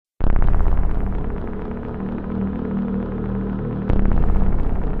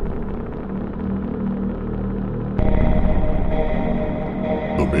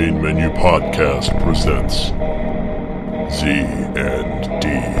Main Menu Podcast presents Z&D.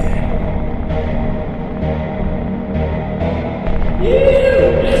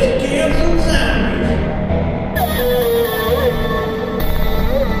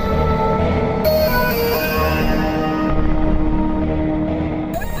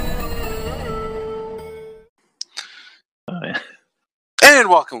 And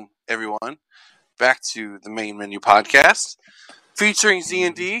welcome, everyone, back to the Main Menu Podcast, featuring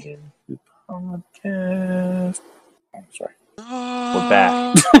Z&D. Podcast. I'm sorry. We're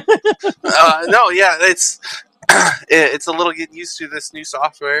back. It's a little getting used to this new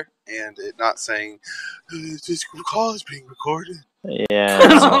software and it not saying this call is being recorded. Yeah,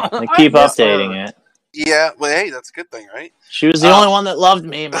 I keep updating it. Yeah, well, hey, that's a good thing, right? She was the only one that loved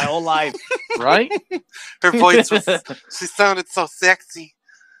me my whole life, right? Her voice she sounded so sexy.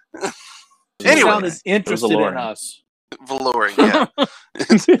 Anyway, sounded interested in us. Valoring, yeah.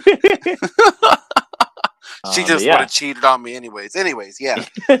 She just would have cheated on me anyways. Yeah.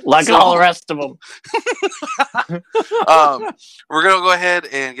 Like all the rest of them. We're going to go ahead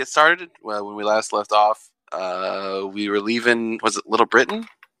and get started. Well, when we last left off, we were leaving, was it Little Britain?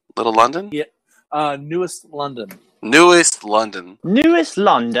 Little London? Yeah. Newest London. Newest London.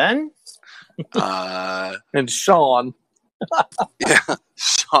 And Sean. Yeah,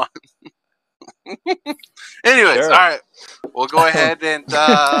 Sean. Anyways, Sure. All right. We'll go ahead and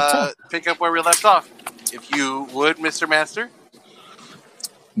pick up where we left off. If you would, Mr. Master.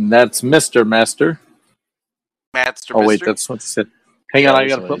 That's Mr. Master. Master. Oh, wait, Mister? that's what he said. Hang on, I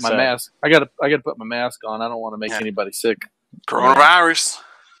gotta what put he my said. mask. I gotta put my mask on. I don't want to make anybody sick. Coronavirus.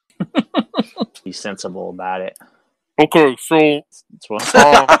 Be sensible about it. Okay, so That's what.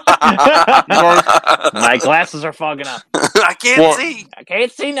 Oh. My glasses are fogging up. I can't see. I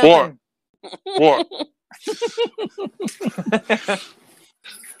can't see nothing. what?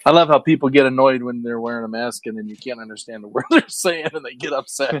 I love how people get annoyed when they're wearing a mask and then you can't understand the word they're saying and they get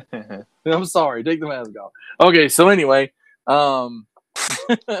upset. I'm sorry, take the mask off. Okay, so anyway, wonder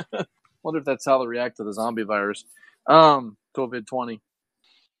if that's how they react to the zombie virus, COVID-20.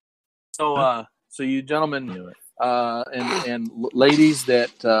 So you gentlemen and ladies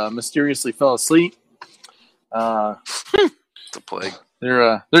that mysteriously fell asleep, It's a plague.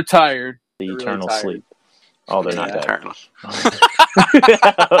 they're tired. The They're eternal really tired. sleep. Oh, they're not Yeah. dead.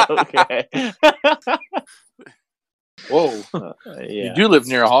 Okay. Whoa, Yeah. you do live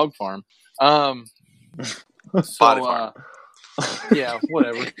near a hog farm. Body farm. Yeah,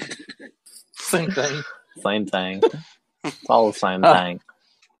 whatever. Same thing. Same thing. It's all the same thing.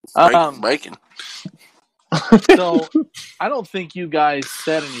 Bacon. So I don't think you guys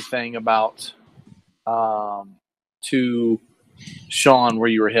said anything about to Sean where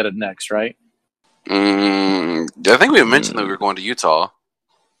you were headed next, right? I think we mentioned that we were going to Utah.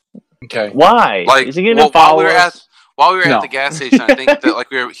 Okay. Why? Like, Is he going to while follow we were us? While we were No. at the gas station, I think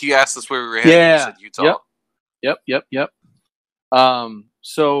that he asked us where we were headed. Yeah. And we said Utah. Yep.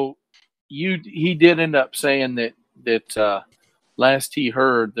 So he did end up saying that last he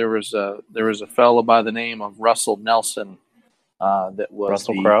heard there was a fellow by the name of Russell Nelson that was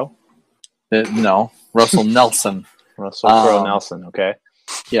Russell Crowe? No, Russell Nelson. Russell Crowe Nelson, okay.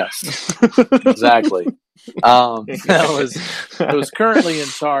 Yes, exactly. That was currently in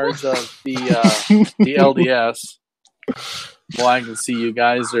charge of the LDS. Well, I can see you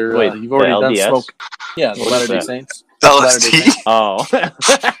guys are. Wait, you've already the done LDS? smoke. Yeah, the What is Latter-day that? Saints. LSD. Oh.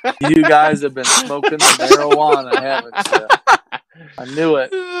 You guys have been smoking the marijuana, haven't you? I knew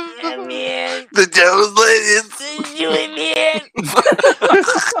it. The Joe's ladies.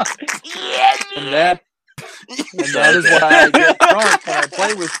 And that is why I get drunk when I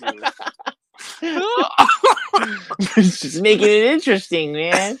play with you. Just making it interesting,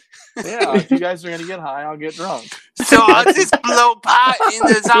 man. Yeah, if you guys are going to get high, I'll get drunk. So I'll just blow pot in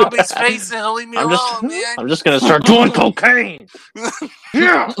the zombie's face and leave me alone, man. I'm just going to start doing cocaine.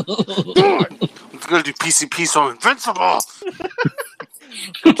 Yeah. I'm going to do PCP so I'm invincible.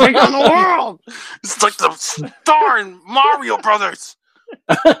 Take on the world. It's like the star in Mario Brothers.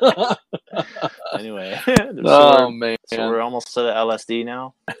 Anyway. Man. So we're almost to the LSD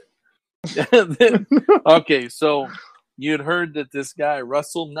now? Okay, so you had heard that this guy,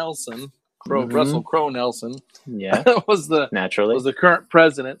 Russell Nelson, Russell Crowe Nelson, Yeah. was Naturally. the current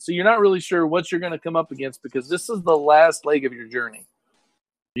president. So you're not really sure what you're going to come up against because this is the last leg of your journey.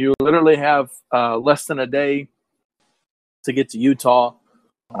 You literally have less than a day to get to Utah,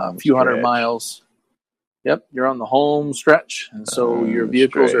 a few hundred miles. Yep, you're on the home stretch, and so your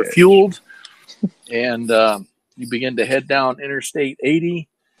vehicles are fueled, and you begin to head down Interstate 80.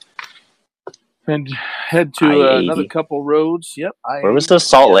 And head to I-80. another couple roads. Yep. Where was this?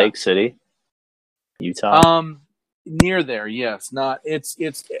 Salt Yeah. Lake City, Utah. Near there, yes. Not it's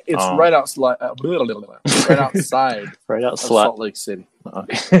Oh. right outside, right outside Right out of Salt. Salt Lake City.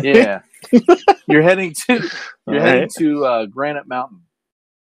 Okay. Yeah, you're heading to Alright. Granite Mountain.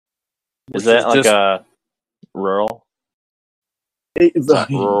 Is which that like just- a rural?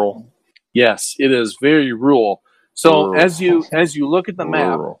 Rural. Yes, it is very rural. So Rural. as you look at the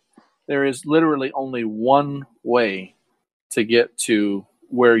map, Rural. there is literally only one way to get to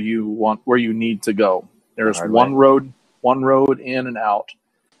where you need to go. There's Hard one way. road in and out,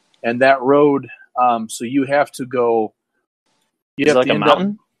 and that road. So you have to go. You Is it have like to a end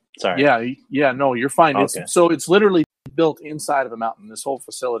mountain? Sorry. Yeah. No, you're fine. Okay. It's literally built inside of a mountain. This whole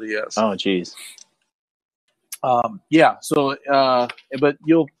facility is. Oh, geez. Yeah. So, but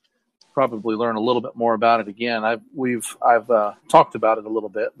you'll probably learn a little bit more about it again. I've talked about it a little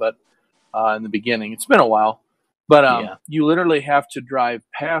bit, but in the beginning, it's been a while. But Yeah. you literally have to drive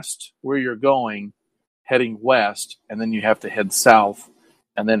past where you're going, heading west, and then you have to head south,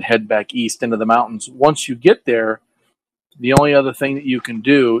 and then head back east into the mountains. Once you get there, the only other thing that you can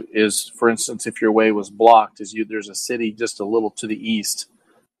do is, for instance, if your way was blocked, there's a city just a little to the east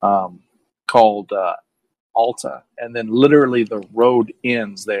called Alta, and then literally the road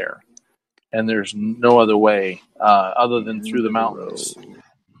ends there, and there's no other way other than through the mountains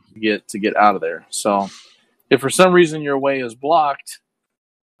to get out of there. So, if for some reason your way is blocked,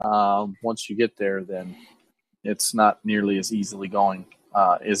 once you get there, then it's not nearly as easy going.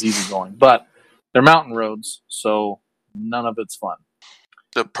 But they're mountain roads, so none of it's fun.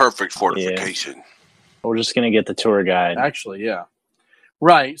 The perfect fortification. We're just going to get the tour guide. Actually, yeah,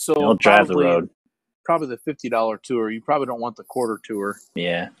 right. So He'll drive the road. Probably the $50 tour. You probably don't want the quarter tour.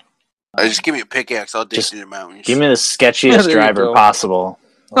 Yeah. Just give me a pickaxe. I'll dig Just through the mountains. Give me the sketchiest There you driver go. possible.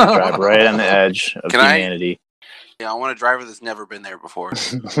 I'll drive right on the edge of Can I- humanity. Yeah, I want a driver that's never been there before.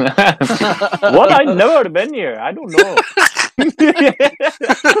 What? I never been here. I don't know.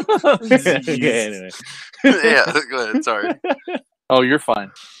 Okay, anyway. Yeah, go ahead. Sorry. Oh, you're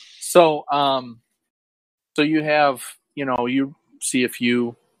fine. So, so you have, you see a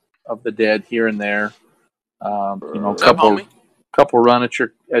few of the dead here and there. A What's up, homie? couple run at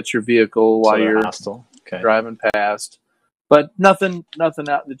your vehicle while So they're you're hostile. Okay. driving past, but nothing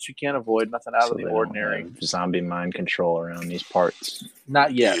out that you can't avoid. Nothing out So of they the don't ordinary. have zombie mind control around these parts.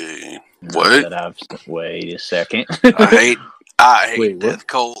 Not yet. Yeah. Not What? that wait a second. I hate Wait, what? death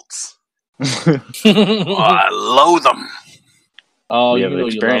cults. Oh, I loathe them. Oh, You you have know you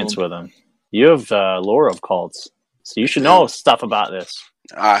love experience them. with them. You have lore of cults, so you should know stuff about this.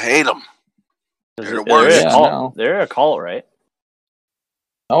 I hate them. They're the They're worst. a Yeah, cult. no. They're a cult, right?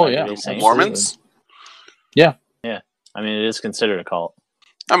 Oh Like yeah, they say. Mormons? I mean, it is considered a cult.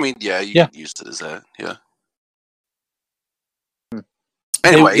 I mean, yeah, you Yeah. could use it as that. Yeah. Hmm.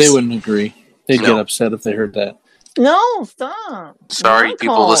 Anyways, They wouldn't agree. They'd No. get upset if they heard that. No, stop. sorry,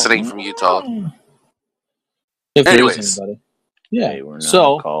 people listening from Utah. If there Anyways. is anybody. Yeah. Hey, we're not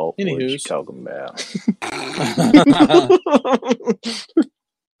So, a cult. What you anywho's. talking about?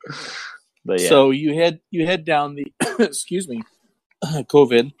 But yeah, So you head down the excuse me,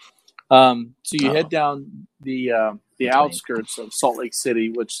 COVID. So you head down the outskirts of Salt Lake City,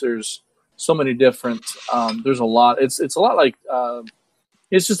 which there's so many different. There's a lot. It's a lot like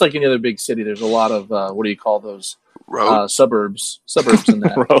it's just like any other big city. There's a lot of what do you call those Road? suburbs in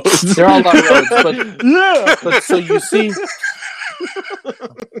that. roads. They're all about roads, but Yeah. but so you see.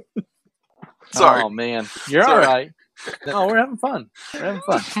 Sorry. Oh man, you're Sorry. all right. No, we're having fun. We're having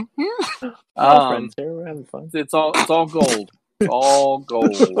fun. All friends here, we're having fun. It's all gold. It's all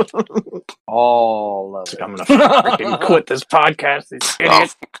gold. All of it. I'm gonna freaking quit this podcast. These Oh,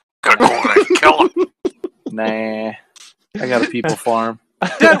 idiots. gotta go in and kill him. Nah, I got a people farm.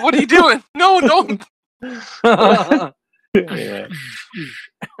 Dad, what are you doing? No, don't. Yeah.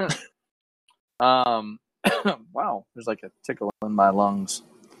 Wow, there's like a tickle in my lungs.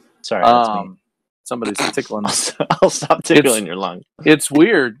 Sorry, that's me. Somebody's tickling. I'll stop tickling your lung. It's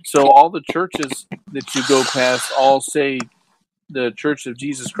weird. So all the churches that you go past all say the Church of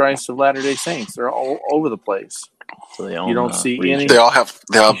Jesus Christ of Latter-day Saints. They're all over the place. So they You don't see region. any- They all have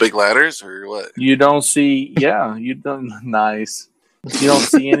big ladders or what? You don't see, you don't, nice. You don't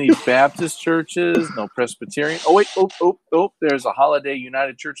see any Baptist churches, no Presbyterian. Oh, wait, there's a Holiday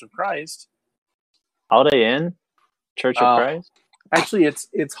United Church of Christ. Holiday Inn, Church of Christ. Actually, it's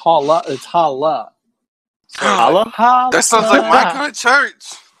Hala. It's Hala. Holla? That sounds like my kind of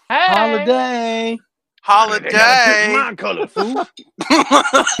church. Holiday. Holiday. My color, fool.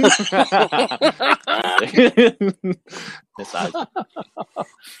 Miss Isaac.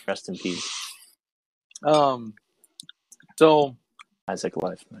 Rest in peace. So Isaac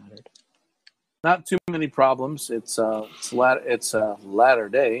life mattered. not too many problems. It's a latter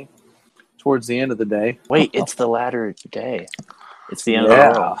day, towards the end of the day. Wait, it's the latter day. It's the end of the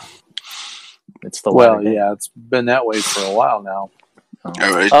world. It's the latter day. Yeah, it's been that way for a while now.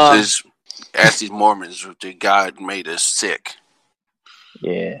 Ask these Mormons if God made us sick.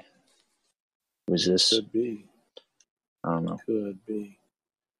 Yeah. Was this? Could be. I don't know. Could be.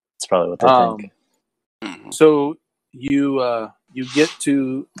 That's probably what they think. So you get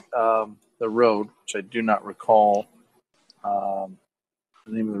to the road, which I do not recall the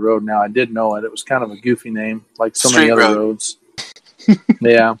name of the road now. I did know it. It was kind of a goofy name, like so many other roads.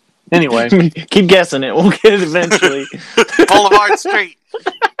 Yeah. Anyway. Keep guessing it. We'll get it eventually. Boulevard Street.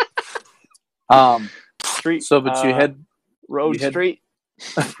 Street. So, but you head... Street.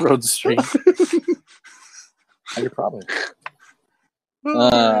 Road Street. You're probably...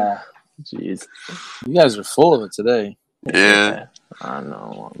 Jeez. You guys are full of it today. Yeah. I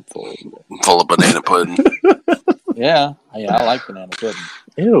know. I'm full of it. I'm full of banana pudding. Yeah, I like banana pudding.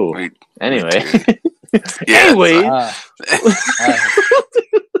 Ew. Anyway. Yeah. Anyway.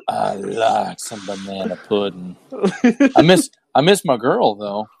 I like some banana pudding. I miss my girl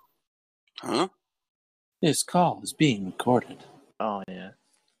though. Huh? This call is being recorded. Oh yeah.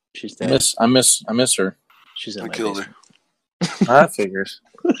 She's dead. I miss her. She's in I my killed basement. her. That figures.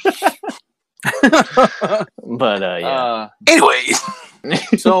 But yeah. Anyway,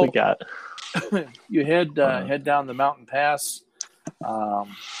 So we got you head down the mountain pass.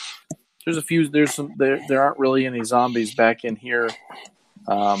 There's a few. There aren't really any zombies back in here.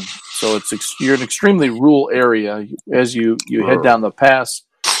 So you're an extremely rural area. As you head down the pass,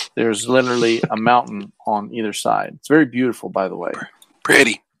 there's literally a mountain on either side. It's very beautiful, by the way.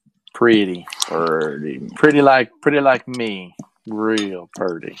 pretty. Pretty like me. Real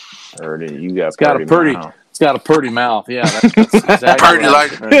pretty. Purdy. You got It's got a pretty mouth. Yeah, that's exactly Pretty right.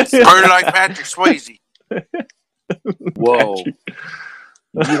 Pretty like Patrick Swayze. Whoa. You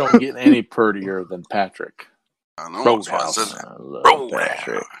don't get any prettier than Patrick. I know. Roadhouse. I love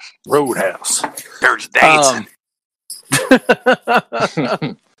Roadhouse. Roadhouse. There's dancing.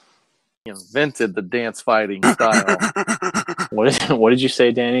 He invented the dance fighting style. What did you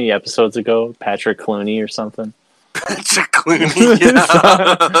say, Danny, episodes ago? Patrick Clooney or something? Patrick Clooney.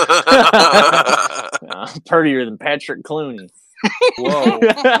 Yeah. Prettier than Patrick Clooney. Whoa.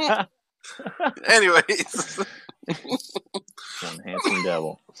 Anyways. One handsome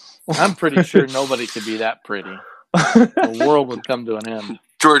devil. I'm pretty sure nobody could be that pretty. The world would come to an end.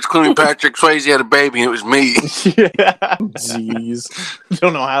 George Clooney, Patrick Swayze had a baby, and it was me. Jeez.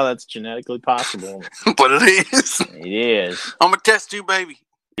 Don't know how that's genetically possible. But it is. It is. I'm a test tube baby.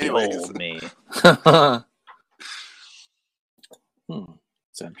 Behold Anyways. me.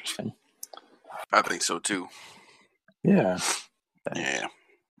 It's interesting. I think so too. Yeah. Yeah.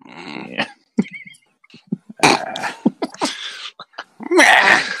 Mhm.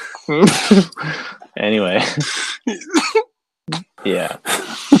 Yeah. Anyway. Yeah.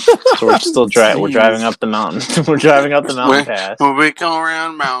 So we're still we're driving up the mountain. We're driving up the mountain pass. When we come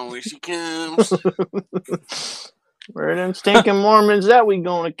around the mountain, when she comes. Where are them stinking Mormons that we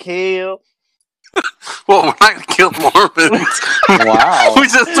gonna kill? Well, we're not going to kill Mormons. Wow. We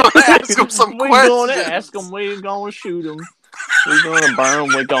just want to ask them some We're questions. gonna ask them. We're gonna shoot them. We're gonna burn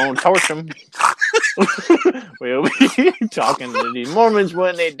them. We're gonna torch them. We'll be talking to these Mormons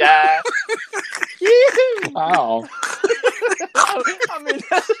when they die. Wow. I mean,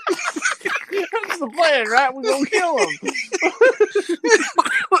 that's the plan, right? We're gonna kill them.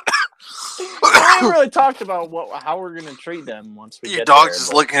 We haven't really talked about how we're gonna treat them once we Your get dog's there,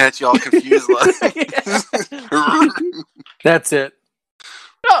 just but- looking at you all confused. Like, That's it.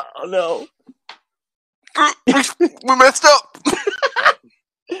 Oh no. we messed up.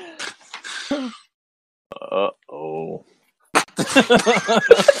 Oh.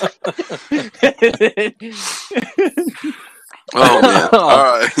 Oh, man. All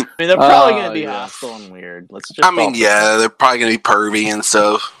right. I mean, they're probably gonna be yeah. hostile and weird. Let's just. I mean, yeah, they're probably going to be pervy and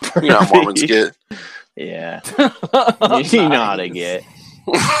stuff. You know how Mormons get. Yeah. You know how they get.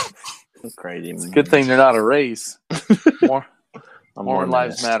 Crazy. It's a good thing they're not a race. More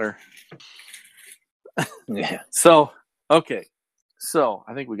lives Mormonist. matter. Yeah. So, okay. So,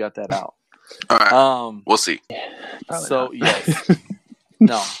 I think we got that out. All right. We'll see. Probably So, not. yes.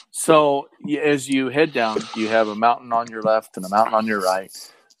 No. So, as you head down, you have a mountain on your left and a mountain on your right.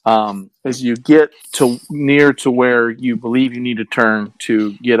 As you get near to where you believe you need to turn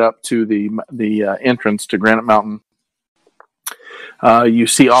to get up to the entrance to Granite Mountain, you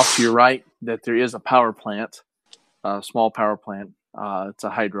see off to your right that there is a power plant, a small power plant. It's a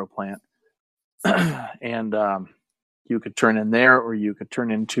hydro plant. and you could turn in there, or you could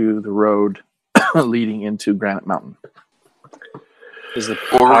turn into the road leading into Granite Mountain. Is the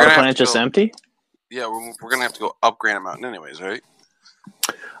Well, we're power gonna have plant to just go- empty? Yeah, we're gonna have to go up Granite Mountain anyways, right?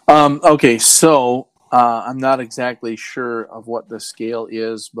 Okay, so I'm not exactly sure of what the scale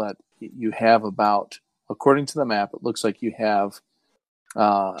is, but you have about, according to the map, it looks like you have.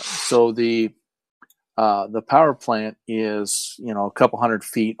 So the power plant is, a couple hundred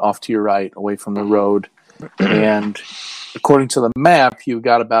feet off to your right, away from the road, and according to the map, you've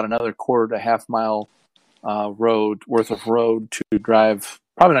got about another quarter to half mile worth of road to drive.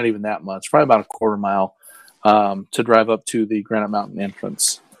 Probably not even that much. Probably about a quarter mile to drive up to the Granite Mountain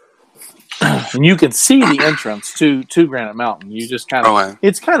entrance. And you can see the entrance to Granite Mountain. You just kind of,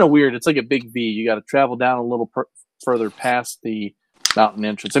 it's kind of weird. It's like a big V. You got to travel down a little further past the mountain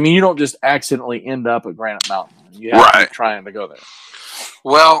entrance. I mean, you don't just accidentally end up at Granite Mountain. You have to be trying to go there.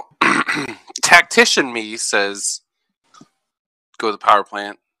 Well, tactician me says go to the power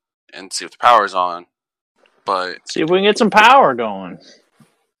plant and see if the power's on. But see if we can get some power going.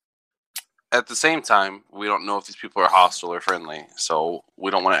 At the same time, we don't know if these people are hostile or friendly, so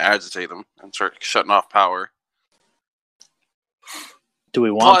we don't want to agitate them and start shutting off power. Do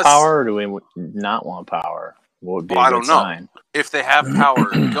we want power or do we not want power? What would be a good sign? If they have power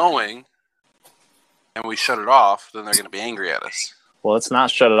going and we shut it off, then they're going to be angry at us. Well, let's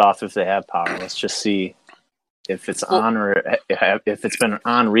not shut it off if they have power. Let's just see if it's on or if it's been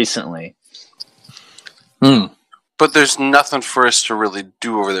on recently. But there's nothing for us to really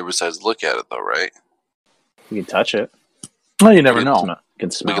do over there besides look at it, though, right? You can touch it. Well, you never know. You can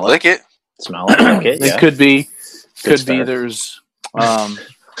smell we could lick it. Smell it, lick it. It could be. Could be there's.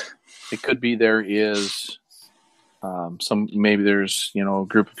 It could be there is maybe there's a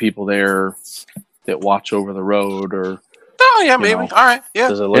group of people there that watch over the road, or oh yeah, maybe. All right, yeah.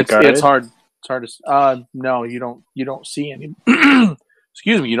 Does it look it's hard. It's hard to. No, you don't see any.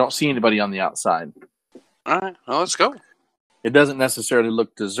 Excuse me. You don't see anybody on the outside. All right, well, let's go. It doesn't necessarily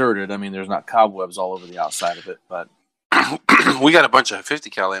look deserted. I mean, there's not cobwebs all over the outside of it, but we got a bunch of 50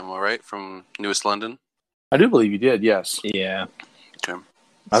 cal ammo, right, from Newest London. I do believe you did. Yes. Yeah. Okay.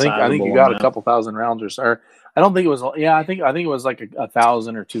 I think you got a couple thousand rounds, or I don't think it was. Yeah, I think it was like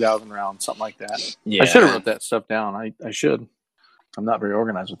 1,000 or 2,000 rounds, something like that. Yeah. I should have wrote that stuff down. I should. I'm not very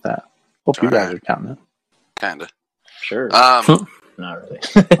organized with that. Hope you guys are counting it. Kinda. Sure. Not really.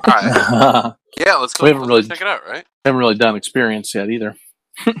 All right. Yeah, let's go. We haven't really check it out, right? Haven't really done experience yet either.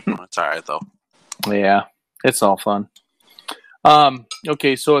 It's all right though. Yeah, it's all fun.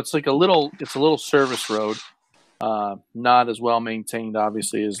 Okay, so it's like a little service road, not as well maintained,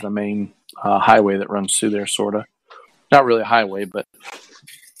 obviously, as the main highway that runs through there. Sort of, not really a highway, but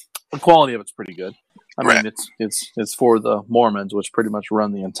the quality of it's pretty good. I mean, it's for the Mormons, which pretty much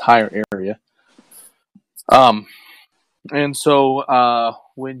run the entire area. And so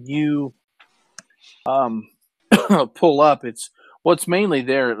when you pull up, what's mainly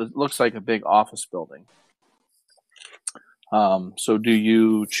there. It looks like a big office building. So do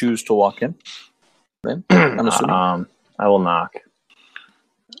you choose to walk in? Then I'm assuming. I will knock.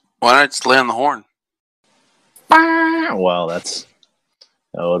 Why not just lay on the horn? Well, that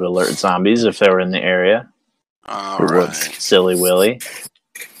would alert zombies if they were in the area. All right. Silly Willy.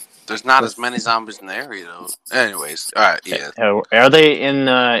 There's not as many zombies in the area, though. Anyways, all right, yeah. Are they in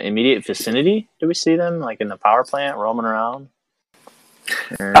the immediate vicinity? Do we see them, like in the power plant, roaming around?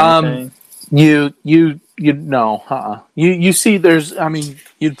 You no, you see,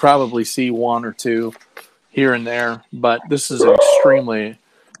 you'd probably see one or two here and there, but this is an extremely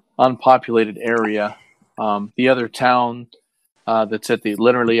unpopulated area. The other town that's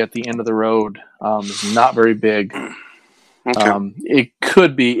literally at the end of the road is not very big. Okay. It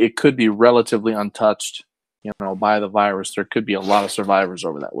could be relatively untouched, by the virus. There could be a lot of survivors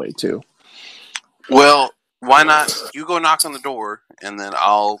over that way too. Well, why not? You go knock on the door, and then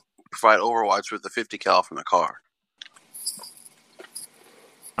I'll provide overwatch with the 50 cal from the car.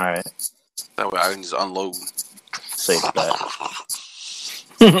 All right. That way I can just unload. Safe bet.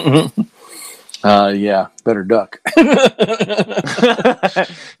 Yeah, better duck.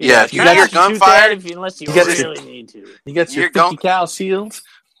 Yeah, if you got your gunfire, unless you really need to. You got your 50 cal shields.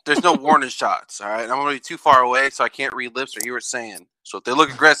 There's no warning shots, all right? I'm going to be too far away, so I can't read lips or hear what saying. So if they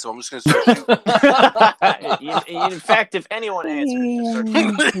look aggressive, I'm just going to start shooting. In fact, if anyone answers, just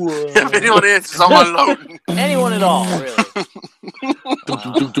start shooting. If anyone answers, I'm unloading. Anyone at all, really.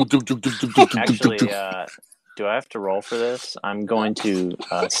 Actually, do I have to roll for this? I'm going to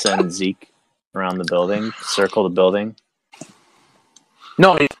send Zeke around the building, circle the building.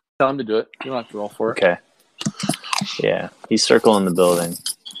 No, tell him to do it. You don't have to roll for it. Okay. Yeah, he's circling the building.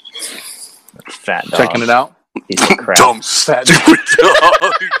 Fat dog. Checking it out. He's a crap. Dumb, stupid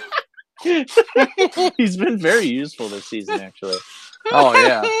dog. He's been very useful this season, actually. Oh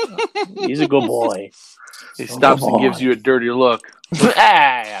yeah. He's a good boy. He stops and gives you a dirty look.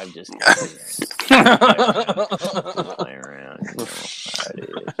 I'm just playing around. You know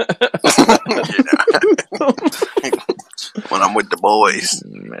how it When I'm with the boys. is.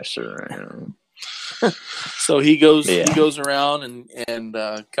 Mess around. So he goes Yeah. around and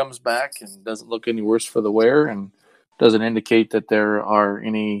comes back and doesn't look any worse for the wear and doesn't indicate that there are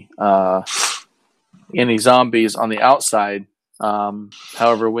any zombies on the outside.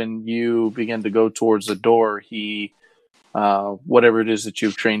 However, when you begin to go towards the door, he whatever it is that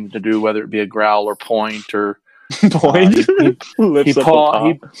you've trained him to do, whether it be a growl or point or Point. he Lifts up paw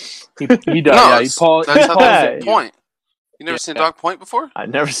the top. he does. No, Yeah, he paw. That's how paws dogs at you. point. You never seen a dog point before? I've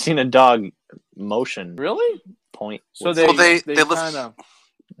never seen a dog motion Really? point. So with- they Well, they lift- kind of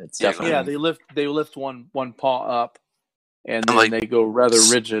it's Yeah, definitely they lift one paw up and then like- they go rather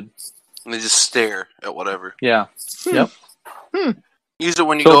rigid. And they just stare at whatever. Yeah. Yep. Use it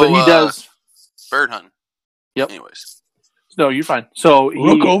when you So go but he does. bird hunting. Yep. Anyways. No, you're fine. So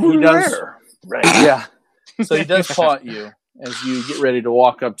look over he does. there. Right. Yeah. So he does paw at you as you get ready to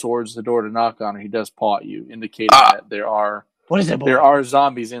walk up towards the door to knock on it. He does paw at you, indicating that there are What is that? Boy? there are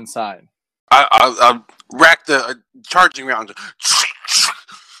zombies inside. I rack the charging rounds.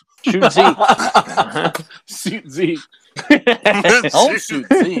 Shoot Zeke. Shoot Zeke. yeah, Don't shoot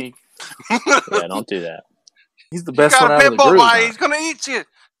Zeke. don't do that. He's the You best one got a out of pit the bull, group. boy. He's gonna eat you.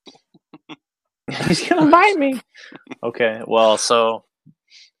 He's gonna bite me. Okay, well, so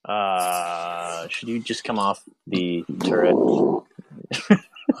should you just come off the turret? All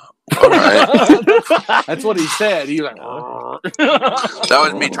right. That's what he said. He was like, That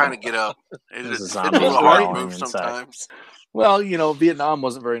was me trying to get up. There's a It's zombie a hard crawling move inside. sometimes. well, Vietnam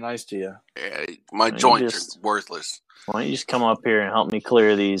wasn't very nice to you. Yeah, my You joints just- are worthless. Why don't you just come up here and help me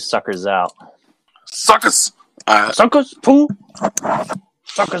clear these suckers out? Suckers. Suckers, poo.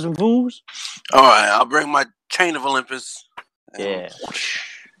 Suckers and poos. All right, I'll bring my chain of Olympus. Yeah.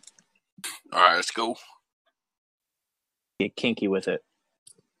 All right, let's go. Get kinky with it.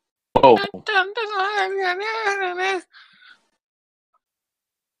 Oh,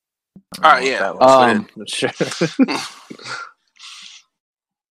 All right, yeah. Sure.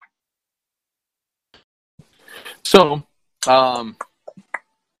 so, You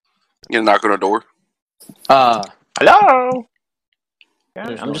gonna knock on the door? Hello.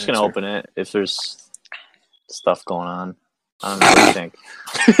 There's I'm no just gonna answer. open it if there's stuff going on. I don't know what you think.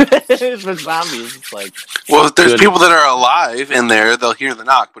 If it's zombies, it's like Well, if there's Good. people that are alive in there, they'll hear the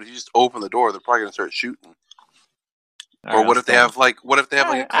knock. But if you just open the door, they're probably gonna start shooting. Or what if they have like a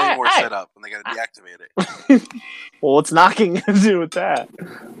claymore Hey. set up and they gotta deactivate it? Well, what's knocking to do with that?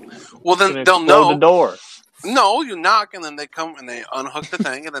 Well, Gonna then they'll explode know. the door. No, you knock and then they come and they unhook the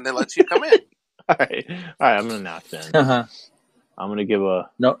thing and then they let you come in. All right. I'm gonna knock then. uh-huh. I'm gonna give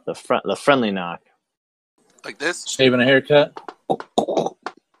No. the friendly knock. Like this? Shaving a haircut.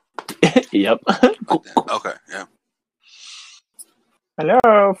 Yep. Like that. Okay, yeah.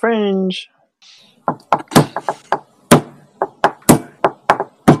 Hello, Fringe.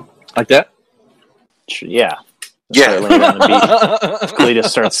 Like that? Yeah. Yeah. Start laying down the beat. Cletus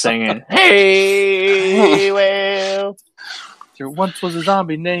starts singing. Hey, well. There once was a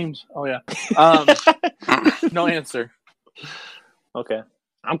zombie named. Oh yeah. No answer. Okay.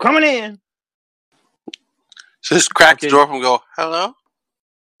 I'm coming in. So just crack the Okay. door open and go, hello?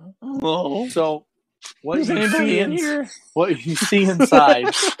 Oh. So what Is you anybody see in here? what you see inside?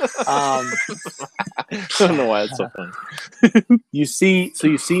 I don't know why it's so funny. You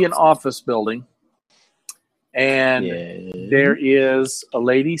see an office building, and Yeah. there is a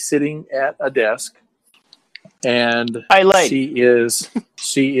lady sitting at a desk, and Hi, lady.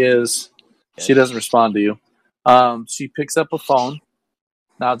 she doesn't respond to you. She picks up a phone,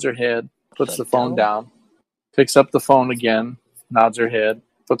 nods her head, puts the phone down, picks up the phone again, nods her head,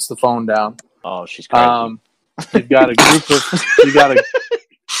 puts the phone down. Oh, she's crazy. You've got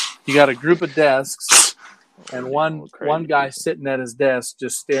a group of desks, and one guy sitting at his desk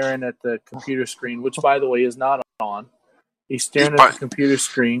just staring at the computer screen, which by the way is not on. He's staring at the computer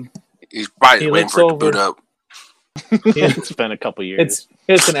screen. He's probably He waiting looks for it to over. boot up. It's been a couple years.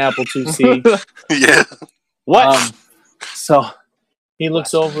 It's an Apple IIc. Yeah. What? So he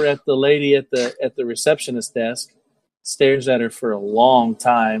looks over at the lady at the receptionist desk, stares at her for a long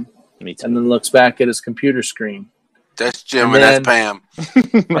time, Me too. and then looks back at his computer screen. That's Jim And and, that's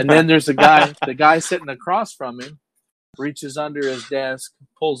Pam. And then there's the guy sitting across from him, reaches under his desk,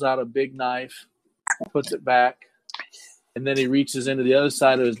 pulls out a big knife, puts it back, and then he reaches into the other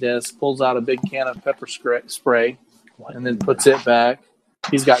side of his desk, pulls out a big can of pepper spray, and then puts it back.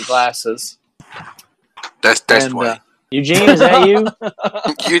 He's got glasses. That's And, Dwayne. Eugene, is that you?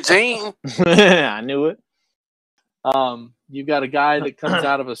 Eugene. I knew it. You've got a guy that comes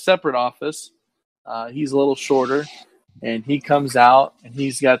out of a separate office. He's a little shorter, and he comes out, and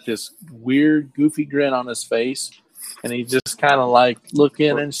he's got this weird, goofy grin on his face, and he's just kind of like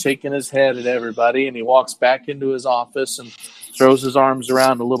looking and shaking his head at everybody, and he walks back into his office and throws his arms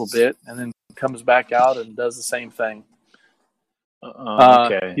around a little bit, and then comes back out and does the same thing.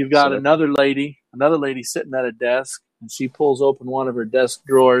 Okay. You've got So- another lady sitting at a desk, and she pulls open one of her desk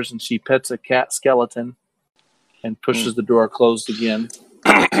drawers, and she pets a cat skeleton and pushes the door closed again.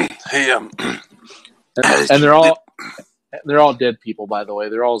 Hey, And they're all dead people, by the way.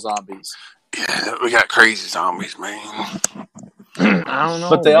 They're all zombies. yeah, we got crazy zombies, man. I don't know.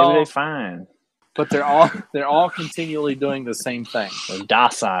 But Maybe they're fine. But they're all continually doing the same thing. They're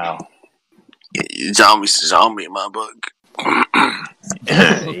docile. Yeah, zombies, a zombie in my book.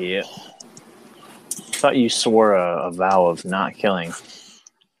 Yeah. I thought you swore a vow of not killing.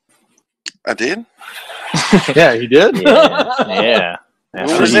 I did. Yeah, he did. Yeah.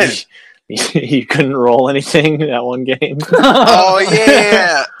 What was it? You couldn't roll anything that one game. Oh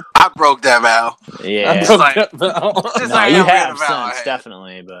yeah, I broke that vow. Yeah. Just like- Okay. Just No, like you I read have a vow I since, had.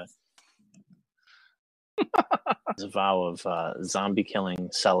 definitely, but it's a vow of zombie killing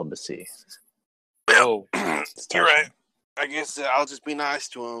celibacy. Well, It's you're touching. right. I guess I'll just be nice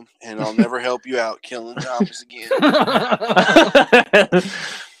to him, and I'll never help you out killing zombies again.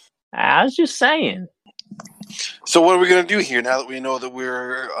 I was just saying. So what are we gonna do here now that we know that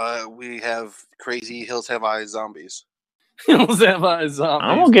we have crazy Hills Have Eyes zombies? Was that by zombies?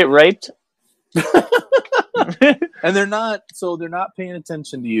 I'm gonna get raped. And they're not paying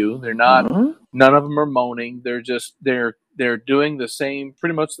attention to you. They're not. Mhm. None of them are moaning. They're doing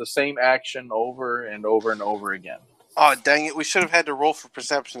pretty much the same action over and over and over again. Oh dang it! We should have had to roll for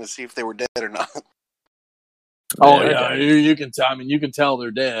perception to see if they were dead or not. Oh They're yeah, dead. you can tell. I mean, you can tell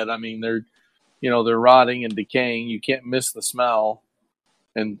they're dead. I mean, they're rotting and decaying. You can't miss the smell.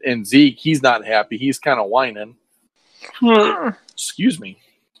 And Zeke, he's not happy. He's kind of whining. Excuse me,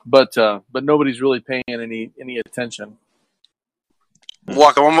 but nobody's really paying any attention. I'm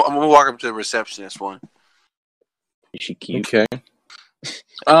gonna walk up to the receptionist one. Is she cute? Okay.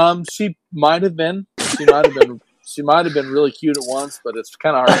 She might have been. She might have been really cute at once, but it's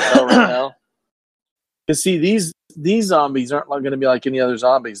kind of hard to tell right now. Because see, these zombies aren't going to be like any other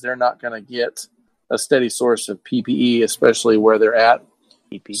zombies. They're not going to get a steady source of PPE, especially where they're at.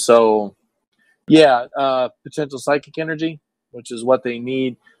 PP. So, yeah, potential psychic energy, which is what they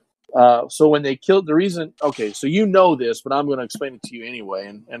need. So when they killed the reason, okay, so you know this, but I'm going to explain it to you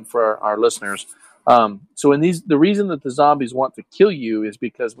anyway, and for our listeners. So the reason that the zombies want to kill you is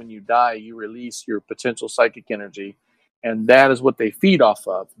because when you die, you release your potential psychic energy, and that is what they feed off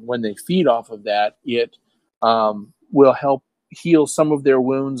of. When they feed off of that, it will help heal some of their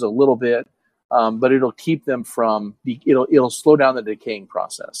wounds a little bit, but it'll keep them from it'll slow down the decaying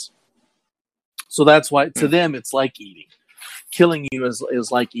process. So that's why to them it's like eating. Killing you is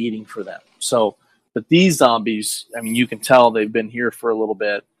like eating for them. So, but these zombies, I mean, you can tell they've been here for a little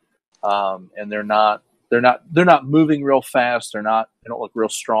bit. And they're not moving real fast. They don't look real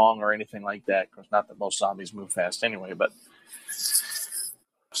strong or anything like that. Because not that most zombies move fast anyway. But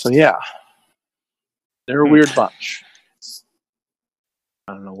so yeah, they're a weird bunch.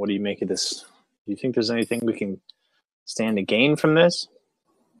 I don't know. What do you make of this? Do you think there's anything we can stand to gain from this?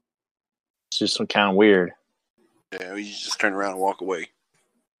 It's just some kind of weird. Yeah, you just turn around and walk away.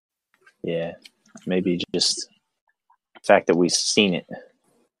 Yeah, maybe just the fact that we've seen it.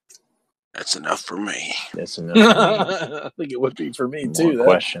 That's enough for me. That's enough. For I think it would be for me me. too. More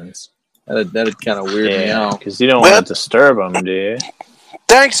questions. That'd kind of weird me Yeah, out. because you don't Well- want to disturb them, do you?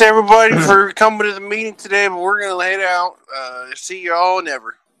 Thanks everybody for coming to the meeting today, but we're gonna head out. See you all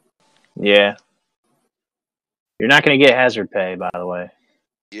never. Yeah. You're not going to get hazard pay, by the way.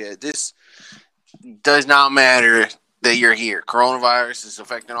 Yeah, this does not matter that you're here. Coronavirus is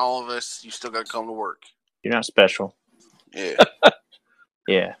affecting all of us. You still got to come to work. You're not special. Yeah.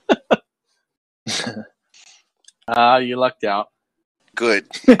 Yeah. You lucked out. Good.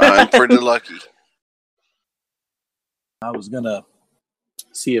 I'm pretty lucky. I was gonna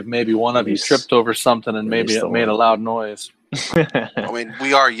see if maybe one of you Release- tripped over something and maybe release it the made a one. loud noise. I mean,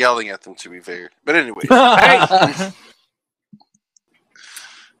 we are yelling at them, to be fair. But anyway, hey,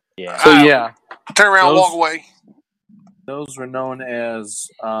 Yeah. So yeah, turn around, Those- walk away. those were known as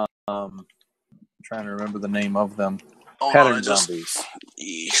trying to remember the name of them. Oh, Pattern no, just- zombies.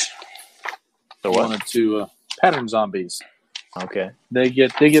 Yeesh. So You what? wanted to pattern zombies. Okay. They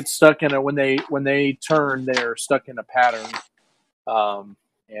get stuck in it when they turn. They're stuck in a pattern,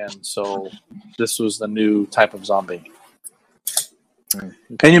 and so this was the new type of zombie.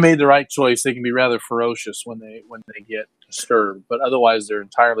 And you made the right choice. They can be rather ferocious when they get disturbed, but otherwise they're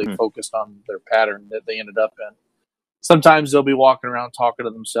entirely focused on their pattern that they ended up in. Sometimes they'll be walking around talking to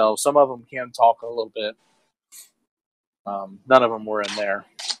themselves. Some of them can talk a little bit. None of them were in there,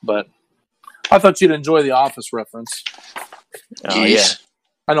 but I thought you'd enjoy the Office reference. Oh yeah.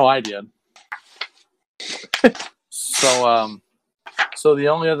 I know I did. So the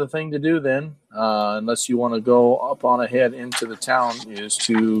only other thing to do then, unless you want to go up on ahead into the town, is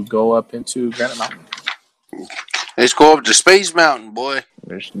to go up into Granite Mountain. Let's go up to Space Mountain, boy.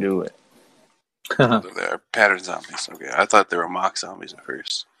 Let's do it. They're pattern zombies. Okay, I thought they were mock zombies at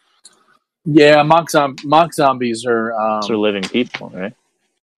first. Yeah, mock zombies are. They're living people, right?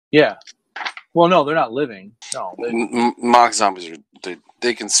 Yeah. Well, no, they're not living. No, Mock zombies are.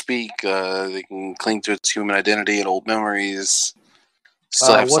 They can speak. They can cling to its human identity and old memories.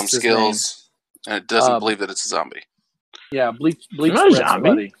 Still have some skills, and it doesn't believe that it's a zombie. Yeah, Bleach Not a Brett's zombie.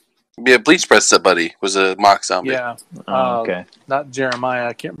 buddy. Yeah, Bleach Brett's buddy was a mock zombie. Yeah. Okay. Not Jeremiah.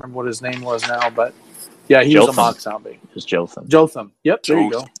 I can't remember what his name was now, but yeah, he was a Jotham. mock zombie. Just Jotham. Jotham. Yep, there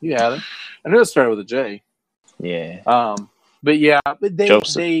you go. You had it. I knew it started with a J. Yeah. But yeah, but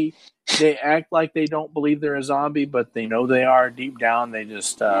Joseph. they act like they don't believe they're a zombie, but they know they are deep down. They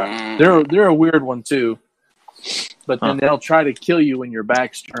just they're a weird one too. But then they'll try to kill you when your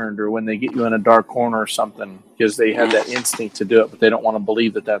back's turned or when they get you in a dark corner or something because they have that instinct to do it, but they don't want to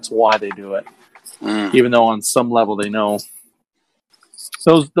believe that that's why they do it, even though on some level they know.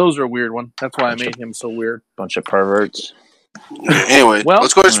 Those are a weird one. That's why I made him so weird. Bunch of perverts. Anyway, Well,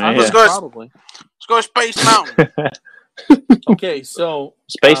 let's go to Space Mountain. Okay, so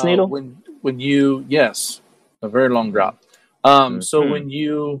Space Needle? When you a very long drop. So when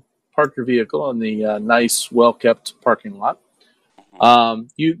you park your vehicle in the nice, well-kept parking lot,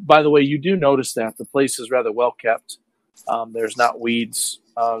 by the way, you do notice that the place is rather well-kept. There's not weeds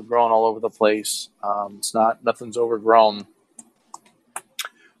growing all over the place. Nothing's overgrown.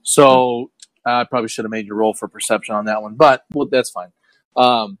 So I probably should have made you roll for perception on that one, but that's fine.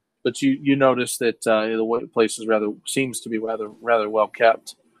 But you notice that the place is seems to be rather well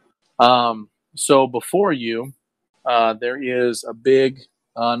kept. So before you, there is a big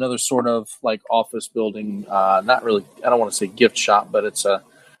another sort of like office building. Not really. I don't want to say gift shop, but it's a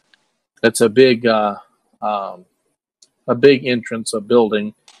big entrance, a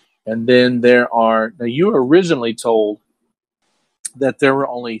building, and then now you were originally told that there were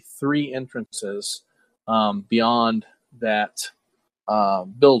only 3 entrances beyond that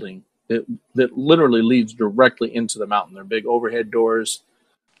building that literally leads directly into the mountain. They're big overhead doors.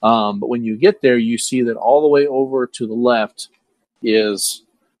 But when you get there, you see that all the way over to the left is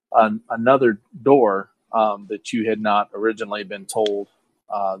another door that you had not originally been told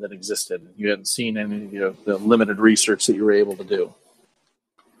that existed. You hadn't seen any of the limited research that you were able to do.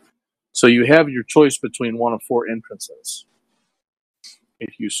 So you have your choice between one of 4 entrances,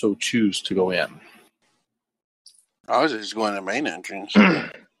 if you so choose to go in. I was just going to the main entrance.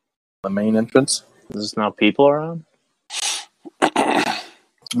 The main entrance? There's no people around?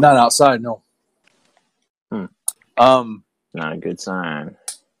 Not outside, no. Not a good sign.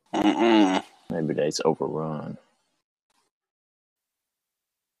 Mm-mm. Maybe that's overrun.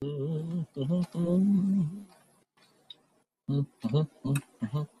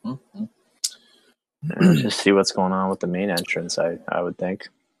 Just see what's going on with the main entrance, I would think.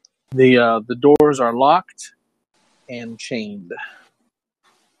 The doors are locked and chained.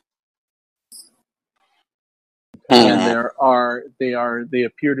 And they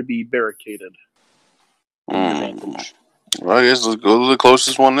appear to be barricaded. Well, I guess let's go to the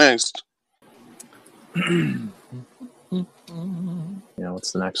closest one next.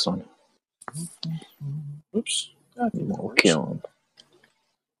 What's the next one? Oops. We'll kill him.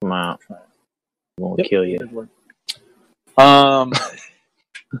 Come out. We'll kill you.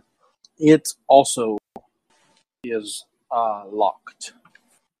 It also is locked.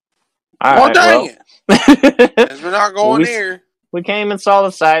 All right, dang it! As we're not going here. We came and saw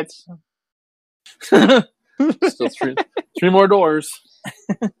the sights. Still 3 more doors.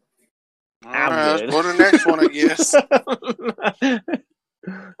 I'm Let's good. go to the next one, I guess.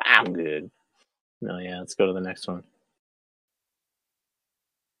 I'm good. No, yeah, let's go to the next one. Is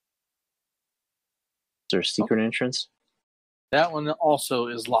there a secret entrance? That one also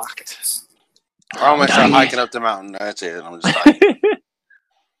is locked. I'm going to start hiking up the mountain. That's it. I'm just hiking.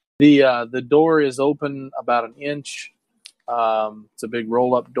 The door is open about an inch. It's a big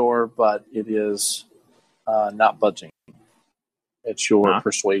roll-up door, but it is not budging. It's your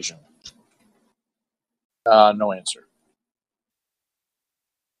persuasion. No answer.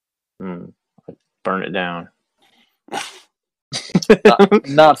 Burn it down.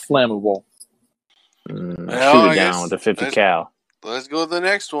 Not flammable. Shoot it down with a 50 cal. Let's go to the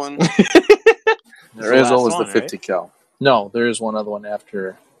next one. There is always the 50 cal. No, there is one other one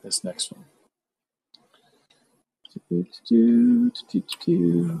after this next one.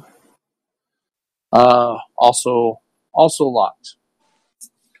 Also locked.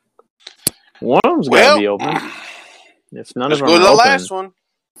 One of them's got to be open. If none of them are open. Let's go to the last one.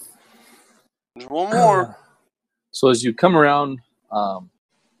 There's one more. So as you come around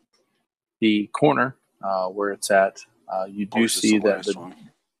the corner where it's at, you do see that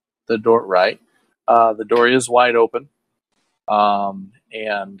the door, right? The door is wide open. And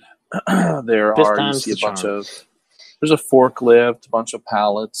there you see a bunch of, there's a forklift, a bunch of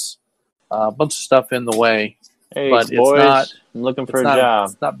pallets, a bunch of stuff in the way. Hey, but boys, it's not, I'm looking for a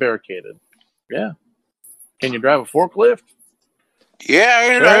job. It's not barricaded. Yeah. Can you drive a forklift? Yeah, I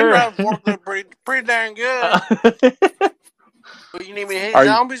can drive a forklift pretty darn good. But you need me to hit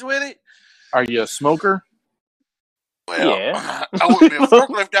zombies with it? Are you a smoker? Well, yeah. I wouldn't be a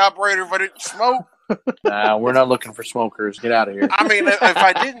forklift operator if I didn't smoke. Nah, we're not looking for smokers. Get out of here. I mean, if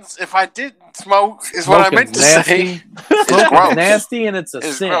I didn't smoke, is what I meant to say. It's gross. Nasty, and it's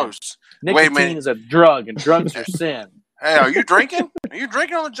sin. Gross. Nicotine is a drug, and drugs are sin. Hey, are you drinking? Are you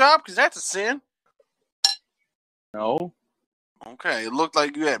drinking on the job? Because that's a sin. No. Okay, it looked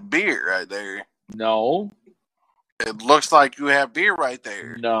like you had beer right there. No. It looks like you have beer right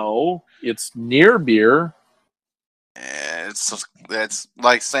there. No, it's near beer. That's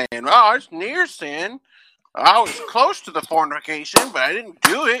like saying, oh, it's near sin. I was close to the fornication, but I didn't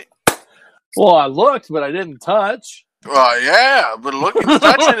do it. Well, I looked, but I didn't touch. Yeah, but looking and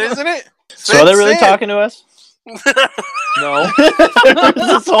touching, isn't it? So are they really talking to us? No.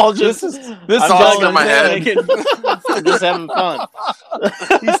 This all just this all in my head. I'm just having fun.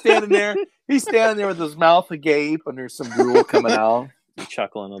 He's standing there with his mouth agape, and there's some drool coming out. You're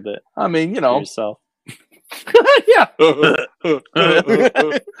chuckling a bit. I mean, you know. Yourself. Yeah.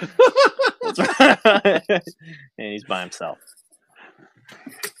 And he's by himself.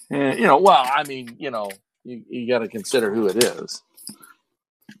 And, you know, well, I mean, you know, you got to consider who it is.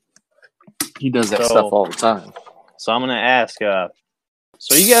 He does that stuff all the time. So I'm going to ask,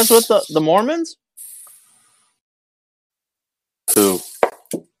 so you guys with the Mormons? Who?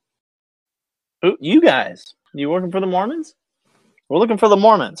 You guys. You working for the Mormons? We're looking for the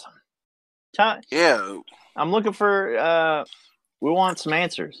Mormons. Yeah. I'm looking for, we want some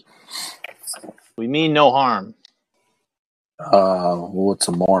answers. We mean no harm. What's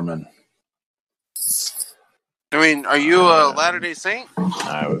a Mormon? I mean, are you a Latter-day Saint?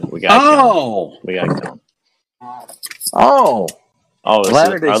 We got we got to kill him. Oh,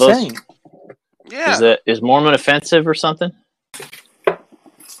 Latter-day Saint. Yeah. Is Mormon offensive or something?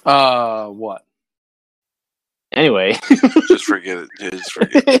 What? Anyway, just forget it. Just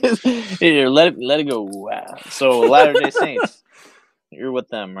forget it. Here, let it go. Wow. So Latter-day Saints, you're with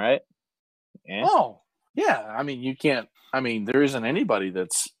them, right? Yeah. Oh, yeah. I mean, you can't. I mean, there isn't anybody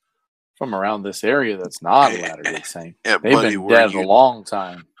that's from around this area that's not a Latter-day Saint. Yeah, they've been dead a long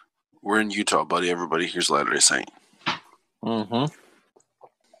time. We're in Utah, buddy. Everybody here's Latter-day Saint. Mm-hmm.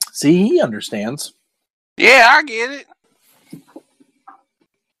 See, he understands. Yeah, I get it.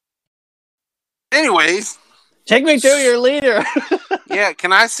 Anyways. Take me to your leader. Yeah,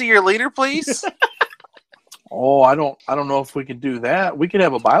 can I see your leader, please? Oh, I don't know if we can do that. We could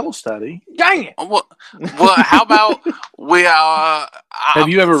have a Bible study. Dang it! Well, how about we? Have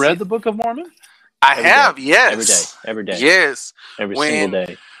you ever read the Book of Mormon? I have, yes. Every day. Yes. Every single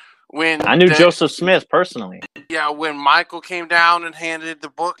day. When I knew Joseph Smith personally. Yeah, when Michael came down and handed the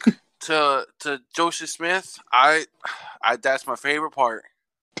book to Joseph Smith, I that's my favorite part.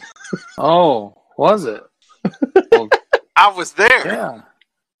 Oh, was it? Well, I was there. Yeah,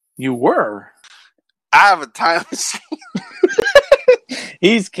 you were. I have a time machine.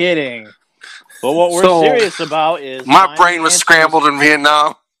 He's kidding. But what we're serious about is my brain was scrambled in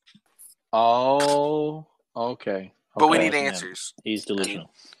Vietnam. Oh, okay. But we need answers. He's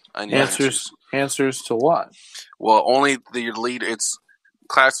delusional. I need answers to what? Well, only your leader. It's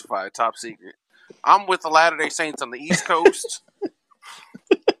classified, top secret. I'm with the Latter-day Saints on the East Coast.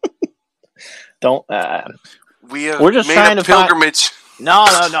 Don't. We're just trying to pilgrimage. No.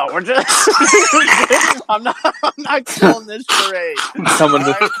 We're just. I'm not killing this charade.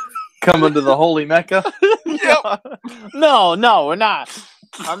 Coming to the Holy Mecca. Yep. No, we're not.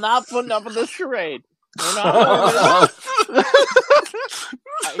 I'm not putting up with this charade. We're not.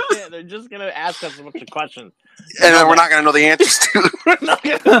 They're just gonna ask us a bunch of questions, and then we're not gonna know the answers to. We're not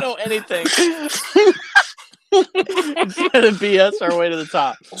gonna know anything. It's gonna be us our way to the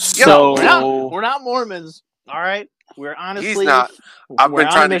top. So we're not Mormons. All right, we're honestly. He's not. I've been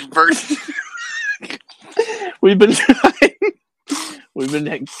trying to convert. We've been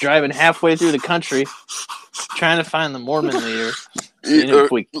driving halfway through the country, trying to find the Mormon leader. And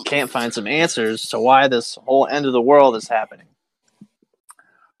if we can't find some answers to why this whole end of the world is happening.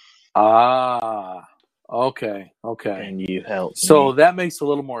 Okay. And you help. So that makes a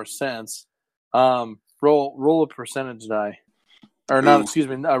little more sense. Roll a percentage die, or not? Excuse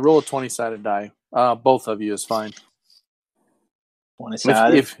me. Roll a 20-sided die. Both of you is fine.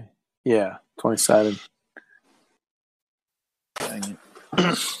 20-sided. 20-sided. Dang it.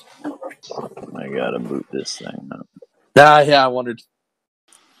 I gotta boot this thing up. Yeah, I wondered.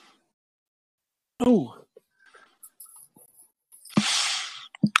 Oh.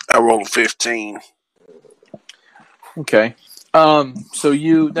 I rolled 15. Okay. So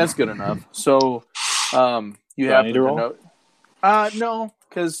that's good enough. So, you have to roll? No,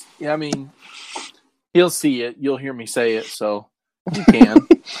 because I mean, he'll see it. You'll hear me say it, so you can.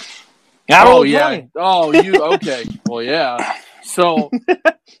 Yeah. Oh, you okay? Well, yeah. So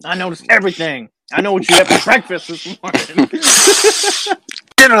I noticed everything. I know what you had for breakfast this morning.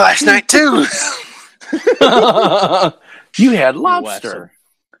 Dinner last night too. You had lobster.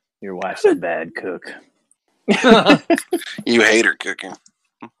 Your wife's a bad cook. You hate her cooking.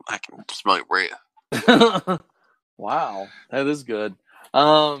 I can smell your breath. Wow, that is good.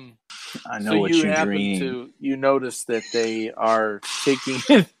 I know what you dream. You notice that they are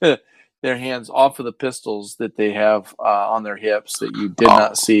taking their hands off of the pistols that they have on their hips that you did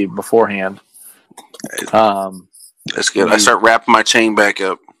not see beforehand. That's good. I start wrapping my chain back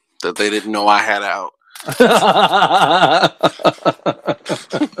up that they didn't know I had out.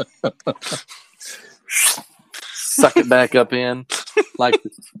 Suck it back up in like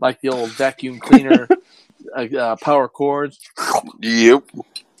the old vacuum cleaner power cords. Yep.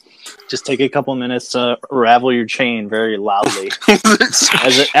 Just take a couple minutes to ravel your chain very loudly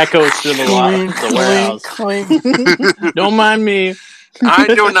as it echoes through the warehouse. Don't mind me. I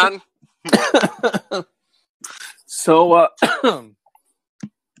ain't doing nothing. So,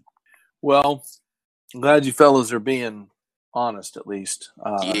 well, I'm glad you fellas are being honest, at least.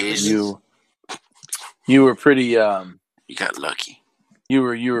 Yes. You were pretty. You got lucky. You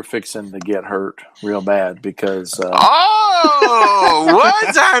were fixing to get hurt real bad because.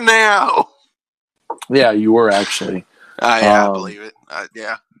 Was I now? Yeah, you were actually. I believe it.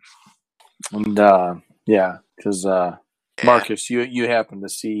 Yeah. And because Marcus, you happened to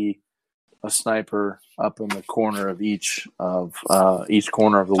see a sniper up in the corner of each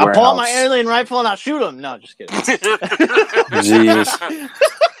corner of the warehouse. I'll pull out my alien rifle and I'll shoot him. No, just kidding. Jeez.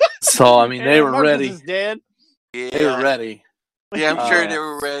 So I mean, they were Marcus ready. Is dead. Yeah. They were ready. Yeah, I'm sure they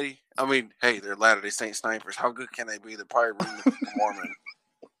were ready. I mean, hey, they're Latter-day Saint snipers. How good can they be? They're probably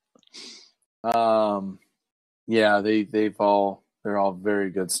Mormon. Yeah, they're all very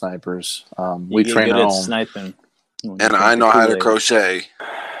good snipers. We train good our at own sniping, and I know how to crochet.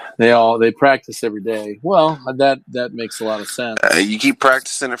 They practice every day. Well, that makes a lot of sense. You keep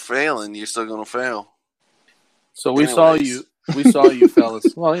practicing and failing, you're still gonna fail. So we saw you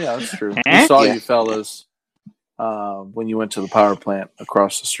fellas. Well, yeah, that's true. We saw you fellas when you went to the power plant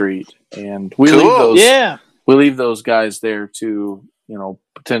across the street, and we leave those guys there to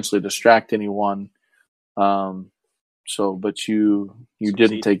potentially distract anyone. But you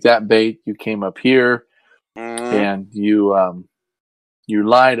didn't take that bait. You came up here, and you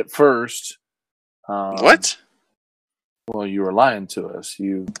lied at first. What? Well, you were lying to us.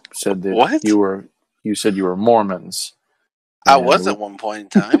 You said that what? You said you were Mormons. I was at one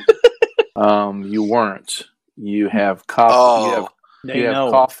point in time. You weren't. You have coffee. Oh, you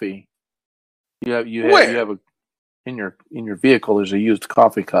have coffee. You have in your vehicle. There's a used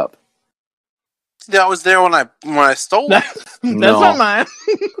coffee cup. That was there when I stole it. That's not mine.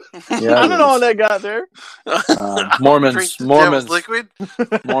 Yeah, I don't know how that got there. Mormons liquid.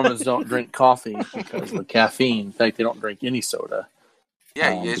 Mormons don't drink coffee because of the caffeine. In fact, they don't drink any soda.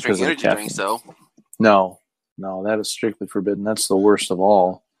 Yeah, you guys drink energy drinks, though. No, that is strictly forbidden. That's the worst of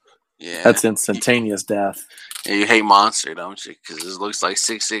all. Yeah, that's instantaneous death. Yeah, you hate Monster, don't you? Because it looks like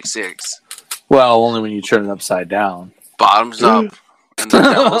 666. Well, only when you turn it upside down. Bottoms up. And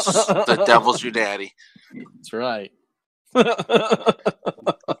the devil's your daddy. That's right.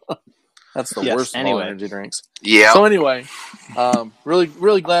 That's the worst of all energy drinks. Yeah. So anyway, really,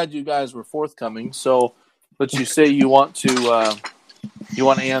 really glad you guys were forthcoming. So, but you say you want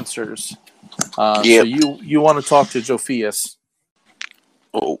answers. So you want to talk to Jophius.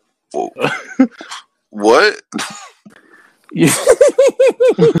 Oh. Whoa. What?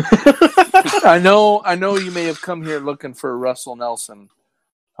 I know you may have come here looking for Russell Nelson.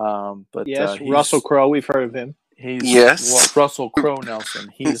 But yes, Russell Crowe, we've heard of him. Yes. Russell Crowe Nelson.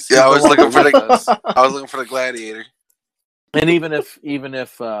 He's I was looking for the Gladiator. And even if he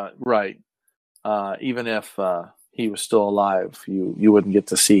was still alive, you wouldn't get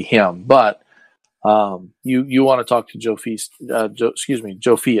to see him. But you want to talk to Joe Fias.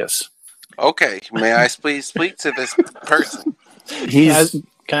 Okay, may I please speak to this person? Can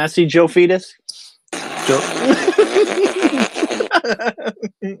I see Joe Fetus?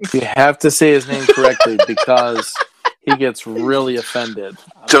 You have to say his name correctly because he gets really offended.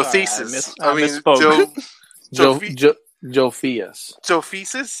 Joe Thesis. I misspoke. Joe Fias. Joe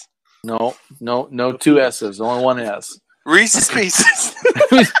Thesis? No, two S's, only one S. Reese's Pieces.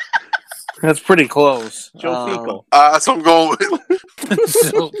 That's pretty close. Joe Fecal. That's what I'm going with.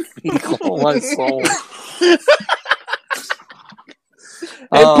 Joe Fecal, my soul.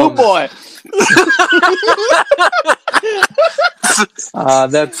 Hey, Poop Boy.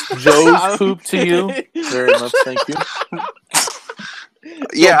 That's Joe's poop to you. Very much, thank you.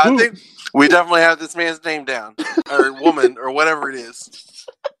 Yeah, I think we definitely have this man's name down, or woman, or whatever it is.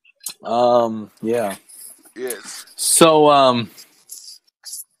 Yeah. Yes. So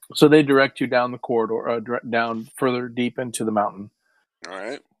they direct you down the corridor, down further deep into the mountain. All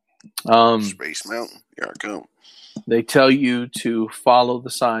right. Space Mountain. Here I come. They tell you to follow the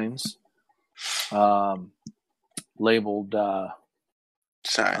signs, labeled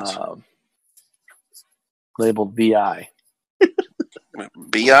signs. Labeled VI.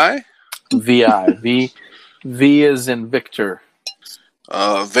 VI? VI. V is in Victor.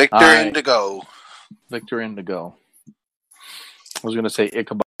 Victor Indigo. Victor Indigo. I was going to say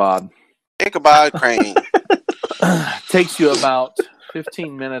Ichabod. Ichabod Crane. Takes you about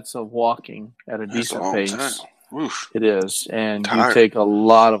 15 minutes of walking at a decent pace. It is. And you take a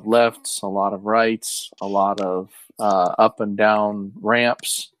lot of lefts, a lot of rights, a lot of up and down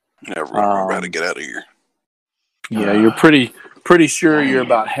ramps. Never remember how to get out of here. Yeah, you're pretty sure you're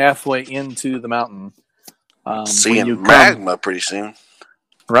about halfway into the mountain. Seeing magma pretty soon.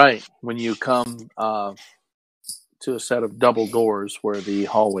 Right. When you come to a set of double doors where the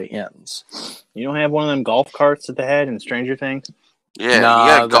hallway ends. You don't have one of them golf carts that they had in Stranger Things?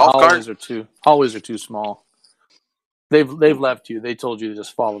 Yeah, the hallways are too small. They've left you. They told you to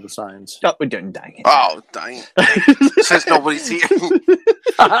just follow the signs. Oh, dang it. Oh, dang it. Since nobody's here.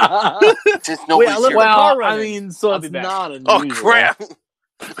 Since nobody's here. Well, I mean, so it's not unusual. Oh, crap.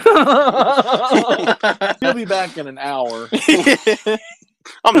 You'll be back in an hour.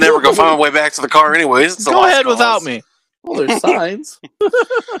 I'm never going to find my way back to the car anyways. Go ahead without me. Well, there's signs.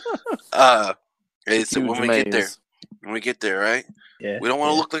 Hey, so when we get there, right? Yeah. We don't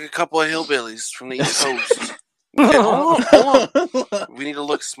want to look like a couple of hillbillies from the East Coast. Hold on. We need to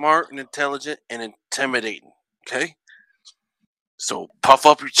look smart and intelligent and intimidating. Okay? So puff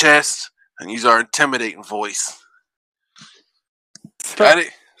up your chest and use our intimidating voice. Got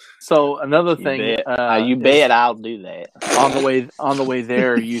it? So another thing, you bet I'll do that. On the way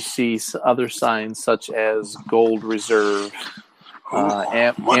there, you see other signs such as Gold Reserve,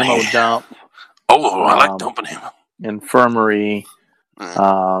 ammo dump. Oh, I like dumping him. Infirmary.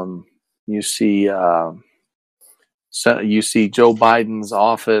 You see Joe Biden's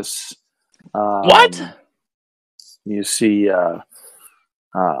office. What? You see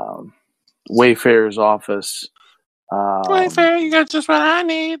Wayfair's office. Wayfair, you got just what I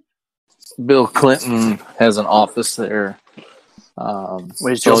need. Bill Clinton has an office there.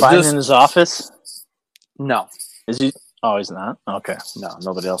 Wait, is Joe Biden in his office? No. Is he? Oh, he's not? Okay. No,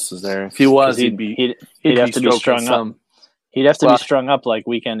 nobody else is there. If he was, he'd have to be strung up. He'd have to be strung up like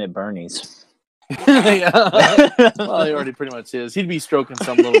Weekend at Bernie's. Well, he already pretty much is. He'd be stroking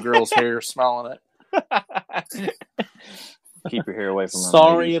some little girl's hair, smelling it. Keep your hair away from her.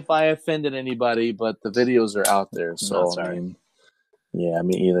 Sorry if I offended anybody, but the videos are out there. So, sorry.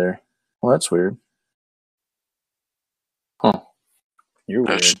 Me either. Well, that's weird. Huh. You're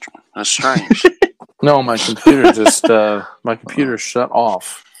weird. That's strange. No, my computer just shut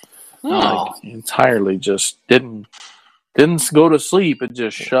off. Entirely just didn't go to sleep. It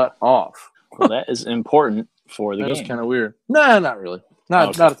just shut off. Well, that is important for the game. That's kind of weird. No, not really.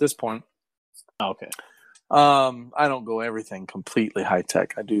 Not at this point. Okay. I don't go everything completely high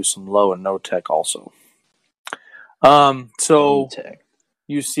tech. I do some low and no tech also. So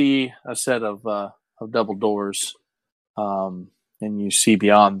you see a set of double doors, and you see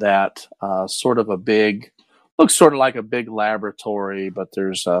beyond that looks sort of like a big laboratory, but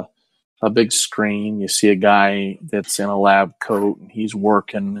there's a a big screen. You see a guy that's in a lab coat, and he's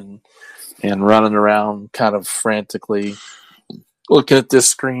working and running around kind of frantically, looking at this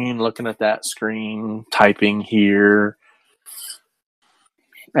screen, looking at that screen, typing here,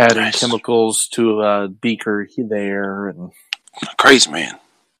 adding Nice. chemicals to a beaker there, and Crazy man.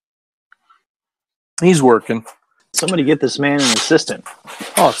 he's working. Somebody get this man an assistant.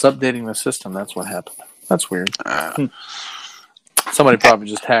 Oh, it's updating the system. That's what happened. That's weird. Uh, Somebody probably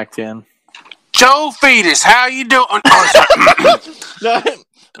just hacked in. Joe Fetus, how you doing? Oh,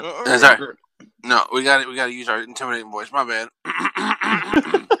 sorry. Sorry. No, we got to use our intimidating voice. My bad.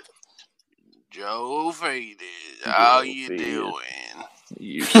 Joe Fetus, how you Fetus. doing?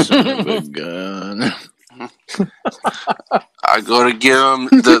 You son of a gun. I go to give him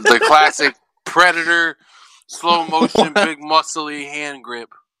the classic Predator slow motion big muscly hand grip.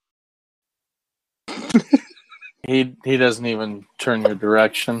 He doesn't even turn your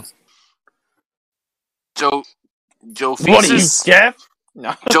direction. Joe What are you, Fetus, deaf?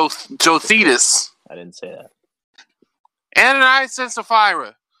 No, Joe Thetis, I didn't say that. Ananias and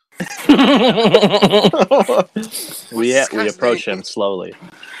Sapphira. we this we guy's approach name? him slowly.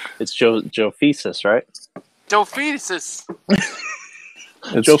 It's Joe Feces, right? Joe Fetuses.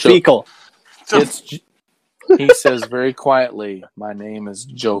 It's Joe Fecal. He says very quietly, "My name is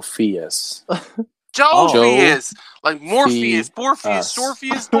Jophius." Joe like Morpheus, Feed Morpheus, us.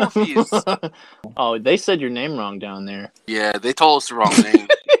 Orpheus, Morpheus. Oh, they said your name wrong down there. Yeah, they told us the wrong name.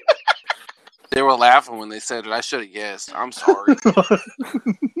 They were laughing when they said it. I should have guessed. I'm sorry.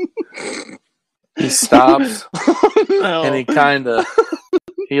 He stops No. and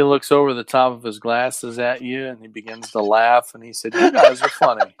he looks over the top of his glasses at you, and he begins to laugh. And he said, "You guys are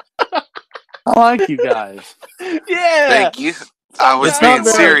funny. I like you guys." Yeah. Thank you. I was It's being not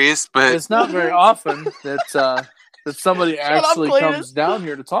very- serious, but It's not very often that somebody actually Cletus. comes down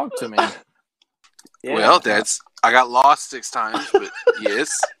here to talk to me. Yeah. well, I got lost 6 times, but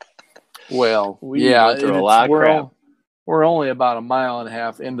yes. Well, We yeah, went through a it's- lot of crap. we're only about a mile and a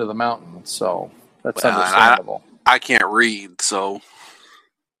half into the mountain, so that's Well, understandable. I can't read, so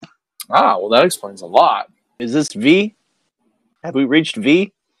Well, that explains a lot. Is this V? Have we reached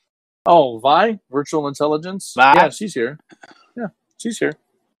V? Oh, Vi, virtual intelligence. Vi? Yeah, she's here. Yeah, she's here.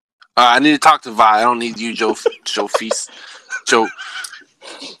 I need to talk to Vi. I don't need you, Joe Feast. Joe.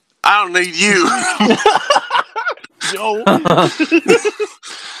 I don't need you. Joe.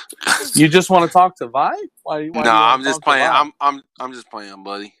 You just want to talk to Vi? Why No, do you I'm wanna just talk to playing. Vi? I'm just playing,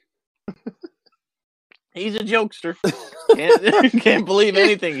 buddy. He's a jokester. Can't believe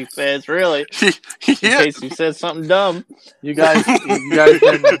anything he says, really. In Yeah. case he says something dumb. You guys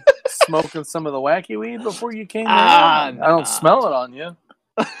been smoking some of the wacky weed before you came here? I nah. don't smell it on you.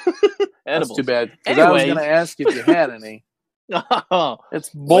 That's Edibles. too bad. 'Cause I was Anyways. going to ask if you had any. Oh, It's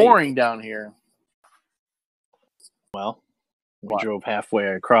boring down here. well, we What? drove halfway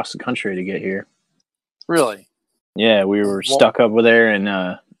across the country to get here. Really? Yeah, we were Well- stuck over there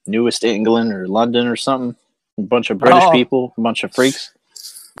in Newest England or London or something. A bunch of British Oh. people, a bunch of freaks.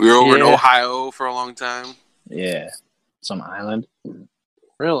 We were over in Yeah. Ohio for a long time. Yeah, some island.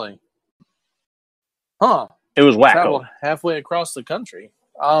 Really? Huh. It was wacko. Traveled halfway across the country.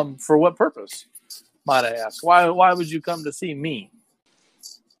 For what purpose? Might I ask? Why would you come to see me?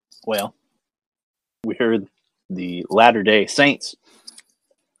 Well, we heard the Latter-day Saints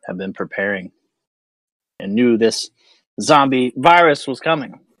have been preparing and knew this zombie virus was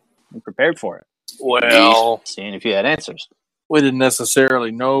coming and prepared for it, Well, seeing if you had answers. we didn't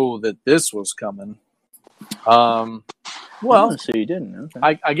necessarily know that this was coming. Oh, Well, so you didn't.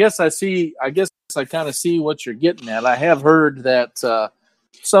 Okay. I guess I see. I guess I kind of see what you're getting at. I have heard that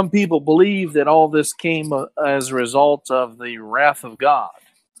some people believe that all this came as a result of the wrath of God.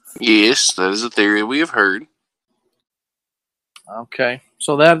 Yes, that is a theory we have heard. Okay,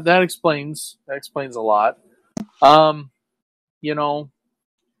 so that explains a lot. You know,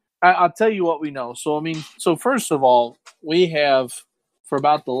 I'll tell you what we know. So I mean, so first of all, we have for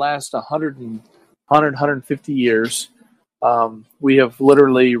about the last 150 years, we have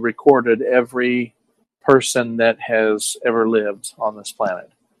literally recorded every person that has ever lived on this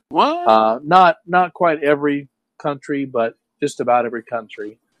planet. What? Not quite every country, but just about every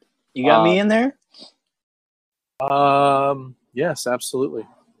country. You got me in there? Yes, absolutely.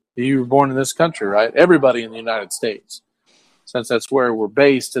 You were born in this country, right? Everybody in the United States. Since that's where we're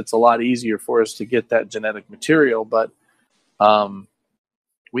based, it's a lot easier for us to get that genetic material. But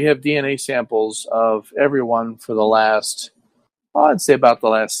we have DNA samples of everyone for the last, I'd say about the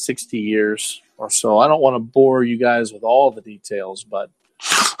last 60 years or so. I don't want to bore you guys with all the details, but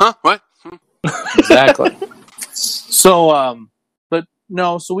Huh? What? exactly. So, but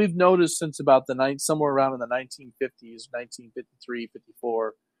No, so we've noticed since about somewhere around in the 1950s, 1953,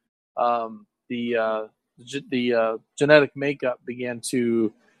 54, the genetic makeup began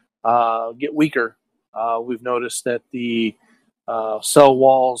to get weaker. We've noticed that the cell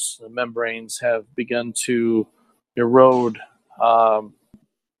walls, the membranes have begun to erode over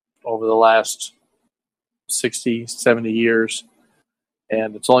the last 60, 70 years.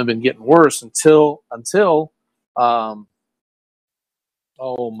 And it's only been getting worse until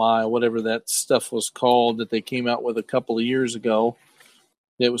whatever that stuff was called that they came out with a couple of years ago.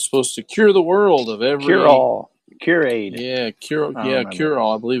 It was supposed to cure the world of every Cure-all. Cure-aid. Yeah,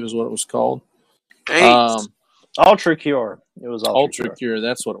 Cure-all, I believe is what it was called. AIDS. Ultra Cure. It was Ultra Cure.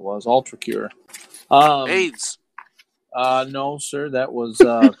 That's what it was. Ultra Cure. AIDS. No, sir. That was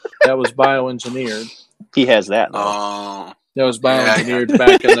bioengineered. He has that. That was bioengineered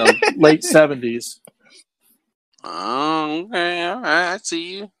back in the late 70s. Oh, okay. All right. I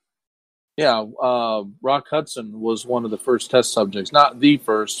see you. Yeah, Rock Hudson was one of the first test subjects. Not the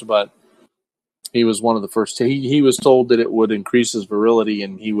first, but he was one of the first. He was told that it would increase his virility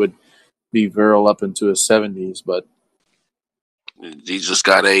and he would be virile up into his 70s, but he just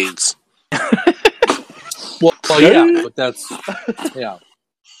got AIDS. well, yeah, but that's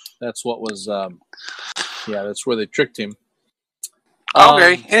what was that's where they tricked him.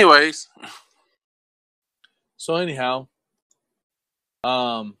 Okay. Anyways, so anyhow,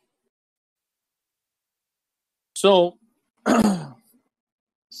 so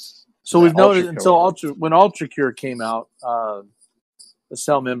we've noticed until when UltraCure came out, the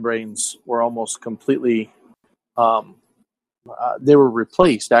cell membranes were almost completely they were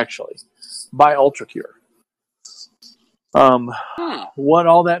replaced actually by UltraCure. What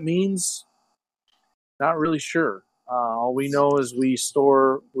all that means, not really sure. All we know is we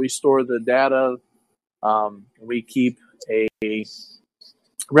store the data. We keep a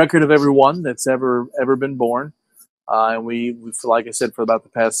record of everyone that's ever been born. And we, like I said, for about the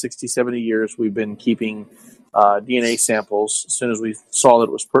past 60, 70 years, we've been keeping DNA samples as soon as we saw that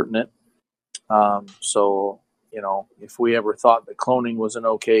it was pertinent. So, if we ever thought that cloning was an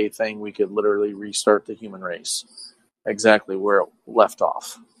okay thing, we could literally restart the human race exactly where it left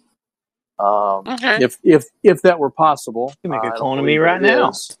off. okay. If that were possible. You make a clone of me right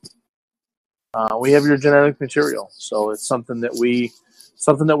now. We have your genetic material, so it's something that we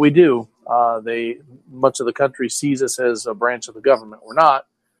do. Much of the country sees us as a branch of the government. We're not.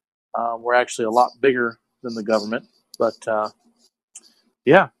 We're actually a lot bigger than the government, but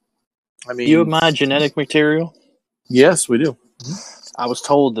yeah. I mean, you have my genetic material? Yes, we do. I was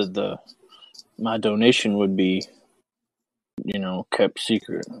told that my donation would be, kept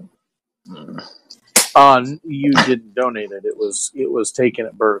secret. You didn't donate it. It was taken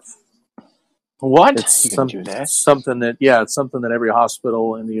at birth. What? It's You can do that? something that every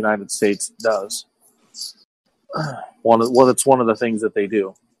hospital in the United States does. It's one of the things that they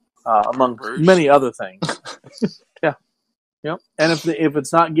do, among many other things. Yeah, yep. And if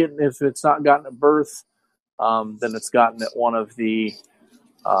it's not gotten at birth, then it's gotten at one of the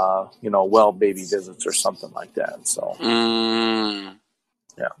baby visits or something like that. So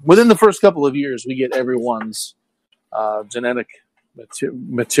yeah, within the first couple of years, we get everyone's genetic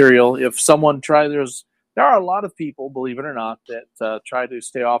material. If someone there are a lot of people, believe it or not, that try to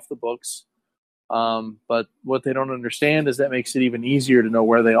stay off the books. But what they don't understand is that makes it even easier to know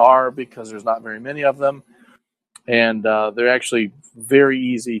where they are because there's not very many of them. And they're actually very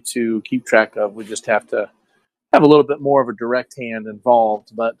easy to keep track of. We just have to have a little bit more of a direct hand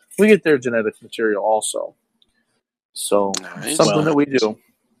involved, but we get their genetic material also. So something that we do.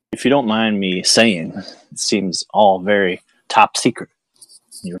 If you don't mind me saying, it seems all very top secret.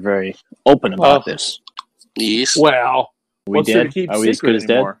 You're very open about this. Yes. Well, Are we as good as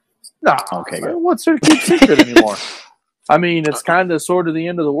dead? No. Okay, good. What's there to keep secret anymore? I mean, it's kind of sort of the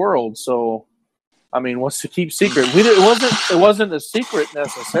end of the world. So, I mean, what's to keep secret? It wasn't a secret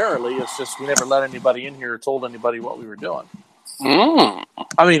necessarily. It's just we never let anybody in here or told anybody what we were doing. I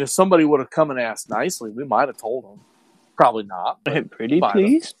mean, if somebody would have come and asked nicely, we might have told them. Probably not. Pretty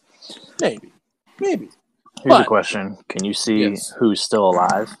please? Maybe. Here's a question. Can you see who's still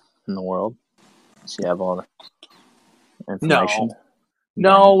alive in the world? Does he have all the information?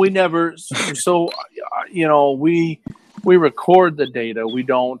 No, we never. So, we record the data. We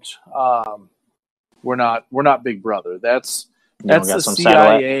don't. We're not Big Brother. That's the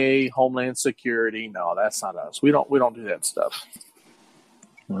CIA, Homeland Security. No, that's not us. We don't do that stuff.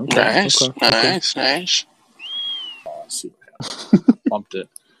 Okay. Nice. See what happened. Bumped it.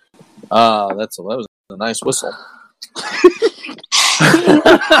 That was a nice whistle.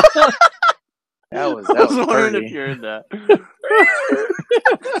 That was wondering pretty. if you heard that.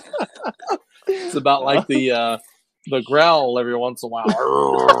 It's about like the growl every once in a while.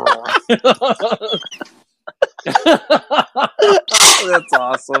 That's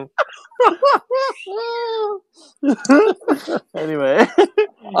awesome. Anyway.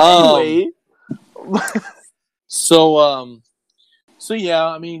 So yeah,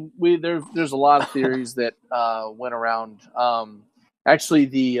 I mean, there's a lot of theories that went around. Actually,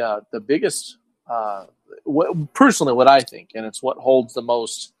 the biggest, personally, what I think, and it's what holds the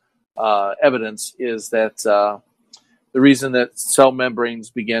most evidence, is that the reason that cell membranes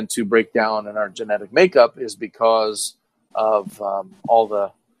began to break down in our genetic makeup is because of all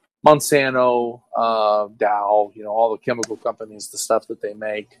the Monsanto, Dow, all the chemical companies, the stuff that they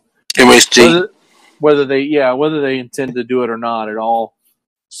make. MSG. Whether they intend to do it or not, it all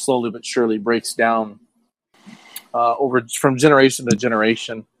slowly but surely breaks down over from generation to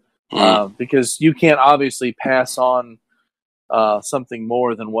generation, because you can't obviously pass on something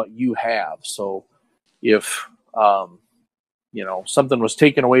more than what you have. So if something was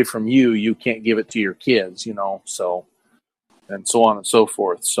taken away from you, you can't give it to your kids, so, and so on and so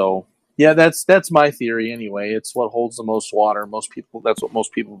forth. So yeah, that's my theory anyway. It's what holds the most water. That's what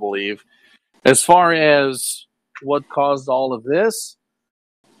most people believe. As far as what caused all of this,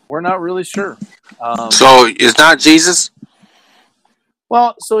 we're not really sure. So it's not Jesus?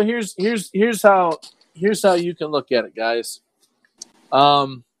 Well, so here's how you can look at it, guys.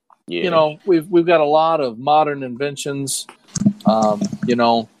 We've got a lot of modern inventions.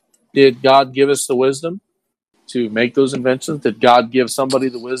 Did God give us the wisdom to make those inventions? Did God give somebody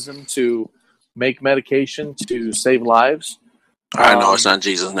the wisdom to make medication to save lives? I know it's not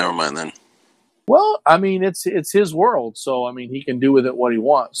Jesus. Never mind then. Well, I mean, it's his world, so I mean, he can do with it what he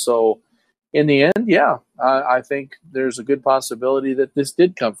wants. So, in the end, yeah, I think there's a good possibility that this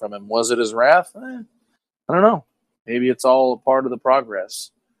did come from him. Was it his wrath? I don't know. Maybe it's all a part of the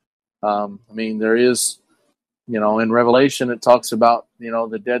progress. I mean, there is, in Revelation, it talks about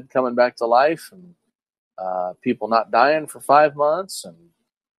the dead coming back to life and people not dying for 5 months, and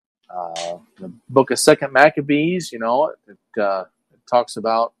the book of Second Maccabees, it talks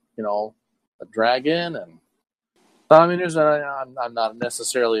about a dragon, and I mean, I'm not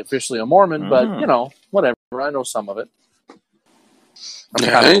necessarily officially a Mormon, but whatever. I know some of it. I'm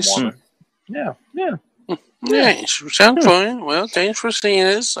kind of a Mormon. Yeah. Yeah, sounds fun. Well, thanks for seeing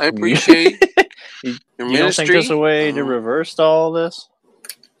us. I appreciate your You ministry. don't think there's a way to reverse all this?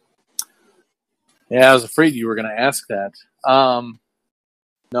 Yeah, I was afraid you were going to ask that.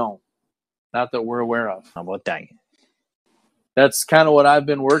 No, not that we're aware of. How about that? That's kind of what I've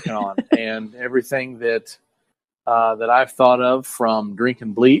been working on, and everything that I've thought of, from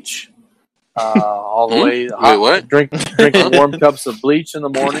drinking bleach all the way. Wait, what? Drinking warm cups of bleach in the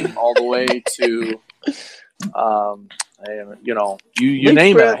morning, all the way to you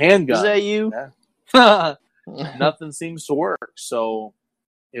name it, a handgun. Is that you? Yeah. Nothing seems to work. So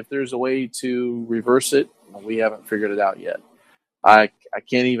if there's a way to reverse it, we haven't figured it out yet. I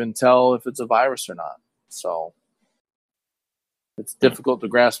can't even tell if it's a virus or not. So it's difficult to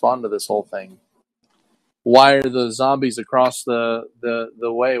grasp onto this whole thing. Why are the zombies across the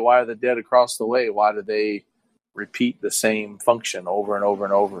way? Why are the dead across the way? Why do they repeat the same function over and over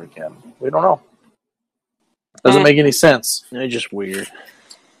and over again? We don't know. Doesn't make any sense. They're just weird.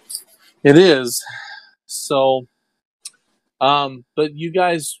 It is. So, but you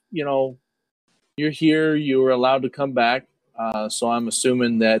guys, you're here. You were allowed to come back. So I'm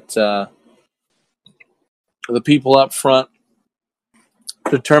assuming that the people up front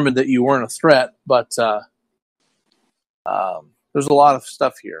determined that you weren't a threat. But there's a lot of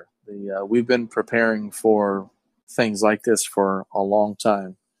stuff here. We've been preparing for things like this for a long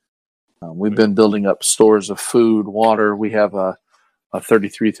time. We've been building up stores of food, water. We have a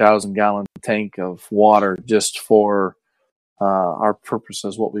 33,000 gallon tank of water just for our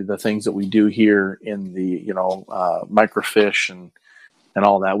purposes. The things that we do here in the microfiche and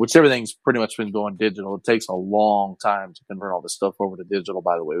all that, which everything's pretty much been going digital. It takes a long time to convert all this stuff over to digital.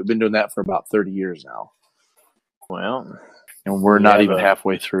 By the way, we've been doing that for about 30 years now. Well, and we're not even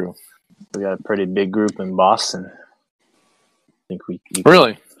halfway through. We got a pretty big group in Boston. I think we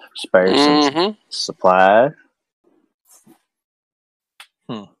really spare some supply.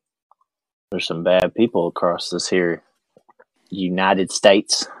 There's some bad people across this here United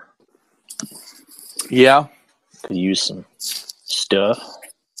States. Yeah. Could use some stuff.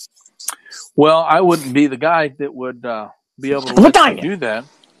 Well, I wouldn't be the guy that would be able to do that.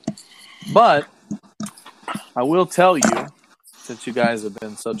 But I will tell you, since you guys have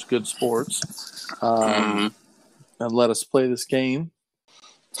been such good sports and let us play this game,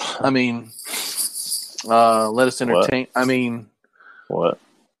 I mean, Let us entertain. I mean, What?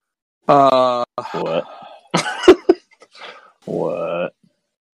 uh, What? What?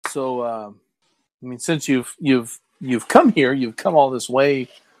 so I mean, since you've come here, you've come all this way,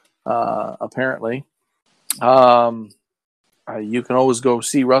 apparently. You can always go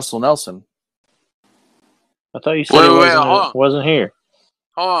see Russell Nelson. I thought you said he hold on. wasn't here.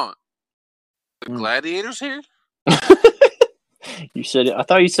 Hold on. The Hmm. gladiators here? I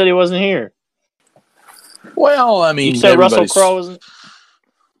thought you said he wasn't here. Well, I mean, You said Russell everybody's- Crowe wasn't.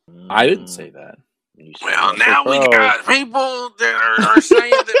 I didn't say that. You said Well, Russell now we Crowe. got people that are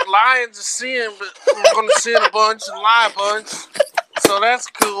saying that lying's a sin, but we're going to sin a bunch and lie a bunch. So that's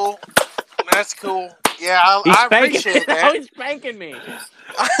cool. That's cool. Yeah, I appreciate that. He's spanking me.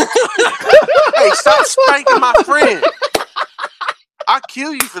 Hey, stop spanking my friend. I'll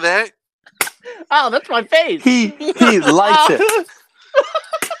kill you for that. Oh, that's my face. He likes it.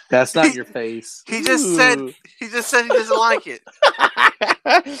 That's not your face. He just said he doesn't like it.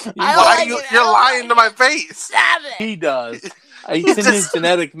 I You're lying to my face. He does. It's in his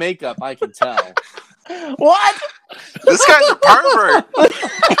genetic makeup. I can tell. What? This guy's a pervert.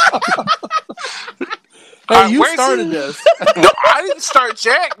 Hey, you where's started he? this. No, I didn't start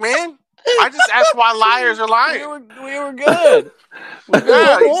Jack, man. I just asked why liars are lying. We were good.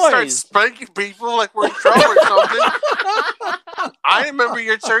 Yeah, you start boys. spanking people like we're in trouble or something. I remember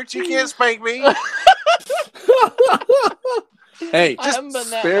your church. You can't spank me. Hey, I just haven't been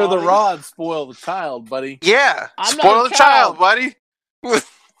that spare the naughty. rod, spoil the child, buddy. Yeah, I'm spoil not a the child, buddy. We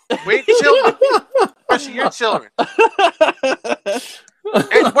ain't children, especially your children.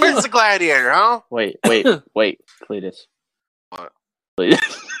 Hey, where's the gladiator, huh? Wait, Cletus. What? Cletus.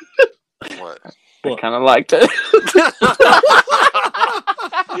 What? I kind of liked it.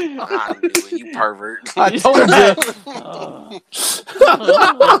 I knew it, you pervert. I told you.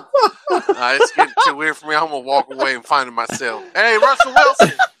 It's getting too weird for me. I'm gonna walk away and find it myself. Hey, Russell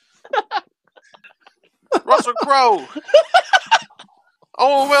Wilson, Russell Crowe,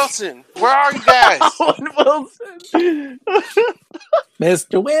 Owen Wilson, where are you guys? Owen Wilson.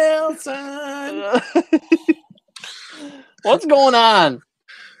 Mr. Wilson. What's going on?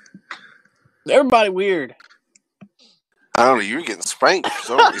 Everybody weird. I don't know. You're getting spanked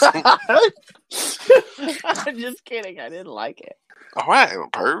for some reason. I'm just kidding. I didn't like it. All right,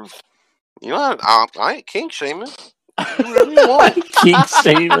 perv. You know, I ain't kink shaming. Do whatever you want. Keep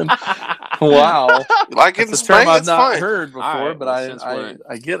saving. Wow. You like getting It's a term spanked? I've It's not fine. heard before, All right, but well, since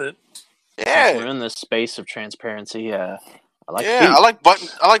I get it. Since Yeah, we're in this space of transparency. I like. yeah. feet.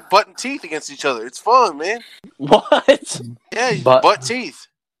 I like butting teeth against each other. It's fun, man. What? Yeah, you Butt- butt teeth.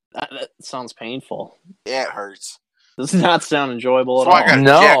 That sounds painful. Yeah, it hurts. Does not sound enjoyable That's why I at got a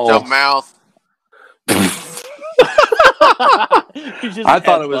No. jacked up mouth. I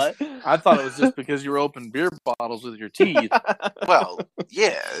thought it was just because you were opening beer bottles with your teeth. Well,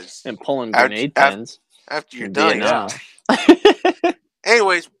 yeah. and pulling After- grenade after- pins. After you're in done. Vietnam.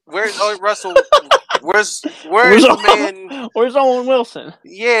 Anyways, where's Russell? Where's the man? Where's Owen Wilson?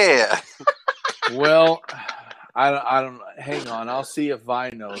 Yeah. Well, I don't. Hang on, I'll see if Vi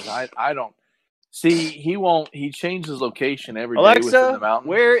knows. I don't. See, he won't. He changes location every day within the Alexa, mountain.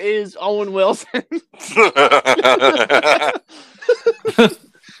 where is Owen Wilson?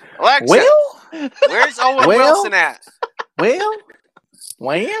 Alexa, Well, where's Owen Well? Wilson at? well,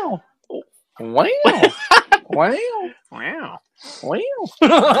 wow, wow, wow, Wow.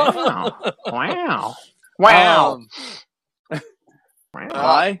 wow. Wow. Wow.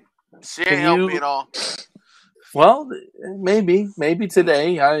 Why? She ain't Can helped you- me at all. Well, maybe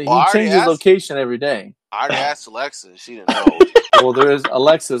today. Well, I He already changes asked. location every day. I already asked Alexa. She didn't know. Well,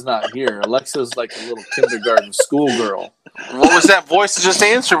 Alexa's not here. Alexa's like a little kindergarten schoolgirl. What was that voice that just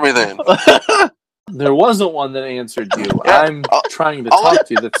answered me then? There wasn't one that answered you. Yeah. I'm trying to talk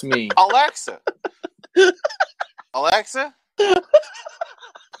to you. That's me. Alexa. Alexa?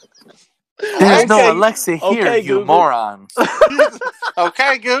 There's no Okay. Alexa here, Okay, you Google. moron.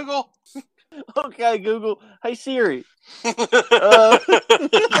 Okay, Google. Okay, Google. Hey, Siri.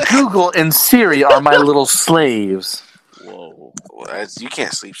 Google and Siri are my little slaves. Whoa. Well, you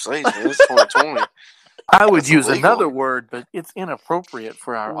can't sleep slaves, man. It's 2020. I would That's use illegal. another word, but it's inappropriate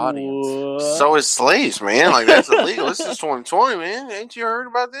for our audience. What? So is slaves, man. Like, that's illegal. This is 2020, man. Ain't you heard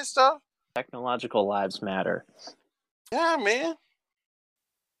about this stuff? Technological lives matter. Yeah, man.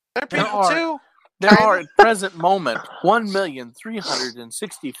 They're There people, are- too. There are at present moment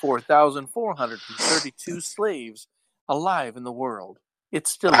 1,364,432 slaves alive in the world. It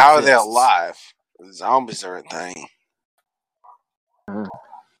still How are they exists. alive? Zombies are a thing.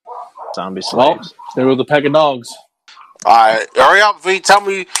 Zombie Well, slaves. there were the pack of dogs. All right, hurry up, V. Tell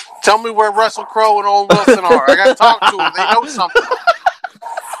me where Russell Crowe and Owen Wilson are. I got to talk to them. They know something.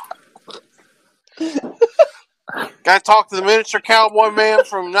 Got to talk to the miniature cowboy man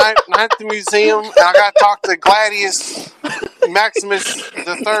from Ninth Museum, and I got to talk to Gladius Maximus III,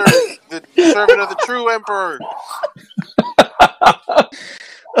 the servant of the true emperor.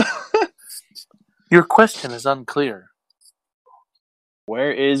 Your question is unclear.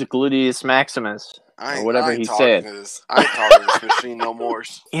 Where is Gluteus Maximus? Or whatever he said. I ain't talking to this machine no more.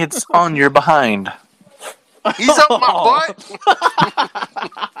 It's on your behind. He's up my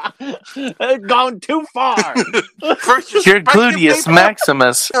It's gone too far. butt. Your Gluteus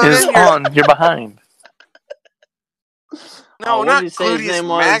Maximus is on your behind. No, what not did you say his Gluteus name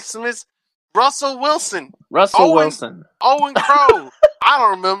was? Maximus. Russell Wilson. Russell Wilson. Owen Crowe. I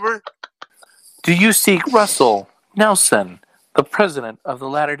don't remember. Do you seek Russell Nelson, the president of the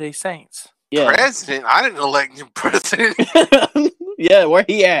Latter-day Saints? Yeah. President? I didn't elect him president. Yeah, where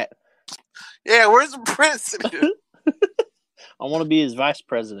he at? Yeah, where's the president? I want to be his vice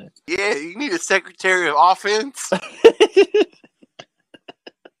president. Yeah, you need a secretary of offense.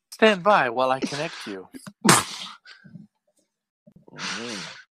 Stand by while I connect you.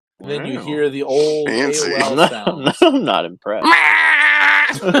 Then you hear the old Fancy. AOL sound. I'm not impressed.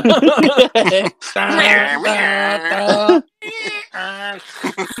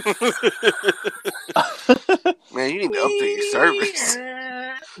 Man, you need to update your service.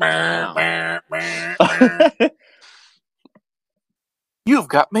 You've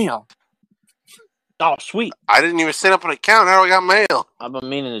got mail. Oh, sweet. I didn't even set up an account. How do I got mail? I've been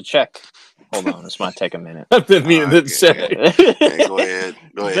meaning to check. Hold on, this might take a minute. I've been meaning to check. Hey, go ahead.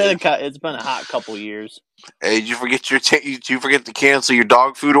 It's been a hot couple years. Hey, did you forget did you forget to cancel your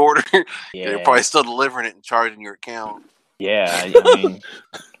dog food order? Yeah, They're probably still delivering it and charging your account. yeah. I mean,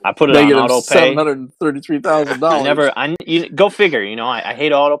 I put it on auto pay. $733,000. Go figure. You know, I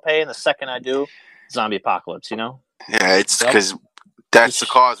hate auto pay, and the second I do, zombie apocalypse. You know. Yeah, it's because that's the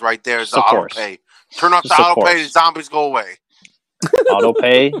cause right there. Is the Of auto course. pay. Turn off Just the of auto pay, course. the zombies go away. Auto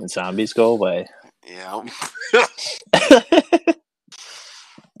pay and zombies go away. Yeah.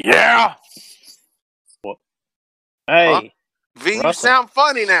 Yeah. Hey, V, you Russell. sound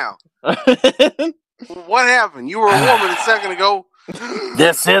funny now. What happened? You were a woman a second ago.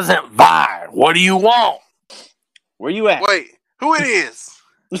 This isn't Vi. What do you want? where you at? Wait, who it is?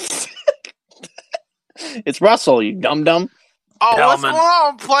 It's Russell, you dum dum. Oh, what's Hellman. going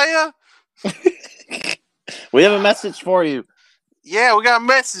on, player? We have a message for you Yeah, we got a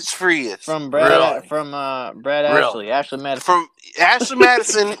message for you. from Brad. Really? Brad Really? Ashley Madison. From Ashley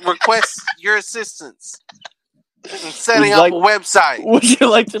Madison requests your assistance in setting Would up you a website. Would you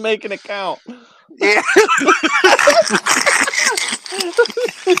like to make an account? Yeah.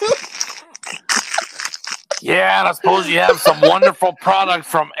 Yeah, and I suppose you have some wonderful products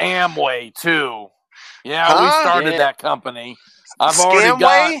from Amway too. Yeah, we Huh? started Yeah. that company. I've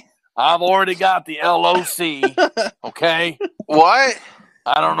Scamway? already got the LOC. Okay, What?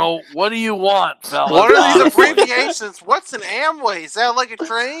 I don't know. What do you want, fella? What are these Honestly. abbreviations? What's an Amway? Is that like a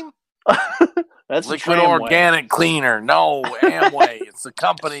train? That's a Liquid tramway. organic cleaner. No, Amway. It's a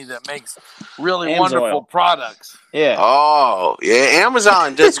company that makes really Amsoil. wonderful products. Yeah. Oh, yeah.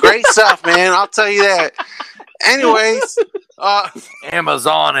 Amazon does great stuff, man. I'll tell you that. Anyways,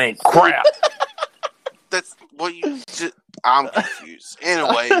 Amazon ain't crap. that's what you just. I'm confused.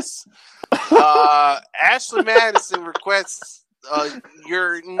 Anyways, Ashley Madison requests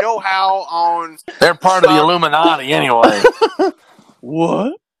your know-how on. They're part of the Illuminati anyway.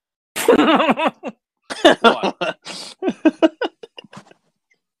 What? What?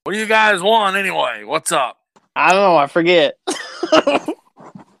 What do you guys want anyway? What's up? I don't know. I forget.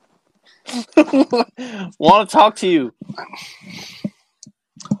 Want to talk to you?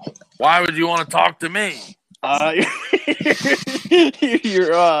 Why would you want to talk to me?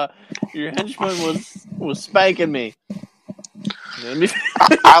 Your henchman was spanking me.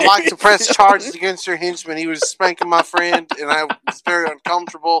 I'd like to press charges against your henchman. He was spanking my friend, and I was very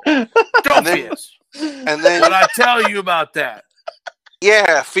uncomfortable. Don't then- be us. And then, What I tell you about that?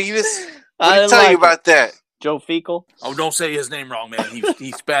 yeah, fetus. What I did I didn't tell like you it. about that? Joe Fecal. Oh, don't say his name wrong, man. He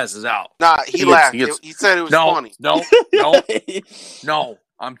spazzes out. Nah, he He laughed. gets- He said it was No, funny. no.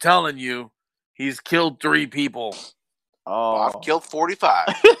 I'm telling you, he's killed 3 people. Oh, I've killed 45.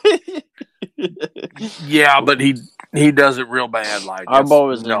 Yeah, but he does it real bad. Like Our it's- boy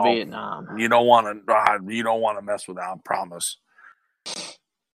was in no, Vietnam. You don't want to mess with that. I promise.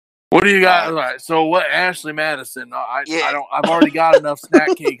 What do you got? All right, so what? Ashley Madison. I've already got enough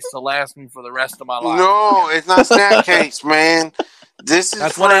snack cakes to last me for the rest of my life. No, it's not snack cakes, man. This is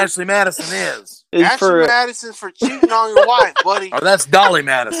That's for, what Ashley Madison is. It's Ashley for Madison's for cheating on your wife, buddy. Oh, that's Dolly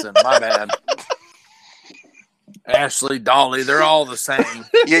Madison. My bad. Ashley, Dolly, they're all the same.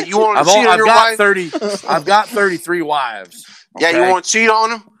 Yeah, you want to cheat on I've your got wife? 30. I've got 33 wives. Yeah, okay? you want to cheat on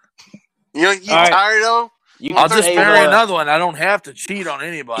them? You All right. tired of them? you I'll can just save, marry another one. I don't have to cheat on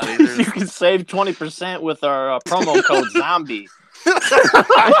anybody. You There's- can save 20% with our promo code Zombie.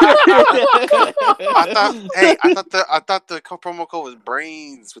 I thought the promo code was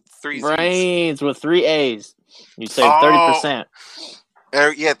brains with 3 Z's. Brains with 3 A's. You save Oh. 30%.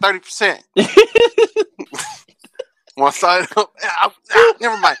 Yeah, 30%. One side.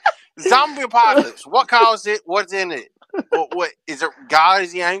 Never mind. Zombie apocalypse. What caused it? What's in it? What is it? God,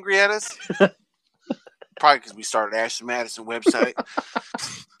 is he angry at us? Probably because we started Ashley Madison website.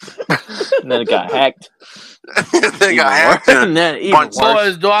 And then it got hacked. They got hacked. And then even Bunch- worse.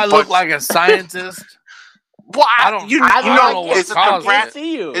 Boys, do I look like a scientist? What? I don't- You I don't know what is it the caused wrath? it.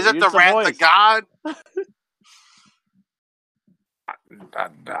 See you. Is it Use the wrath voice. of God?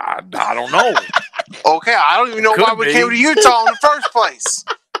 I don't know. Okay, I don't even know Could why we be. came to Utah in the first place.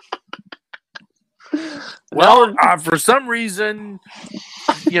 Well, for some reason,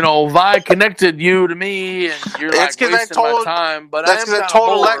 Vi connected you to me, and you're That's like 'cause I wasting told- my time. But That's because I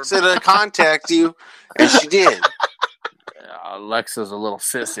told Alexa to contact you, and she did. Alexa's a little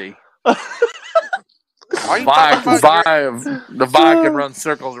sissy. Why are you talking about The Vi can run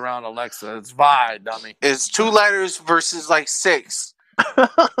circles around Alexa. It's Vi, dummy. It's 2 letters versus like 6.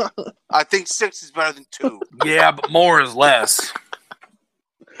 I think 6 is better than 2. Yeah, but more is less.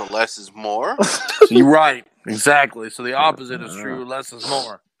 So less is more. You're right. Exactly. So the opposite is true. Less is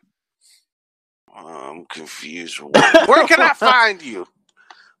more. I'm confused. Where can I find you?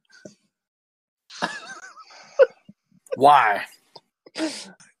 Why?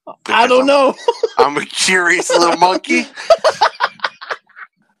 I don't know. I'm a curious little monkey.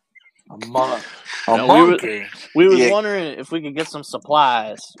 A No, monkey. We was Yeah. wondering if we could get some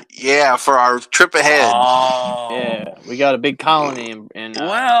supplies. Yeah, for our trip ahead. Oh. Yeah, we got a big colony in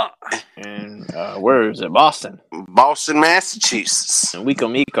Well, where is it? Boston, Boston, Massachusetts. in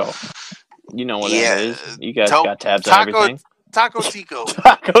Miko. You know what Yeah, that is. You guys to- got tabs on Taco- everything. Taco Tico.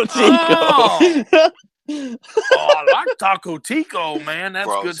 Taco Tico. I like Taco Tico, man. That's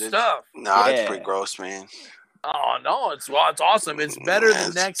Gross, good it's- stuff. Nah, it's Yeah. pretty gross, man. Oh no, it's awesome. It's better the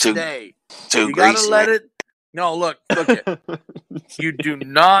It's next too day. Too You gotta greasy. let man. it. No, look it. You do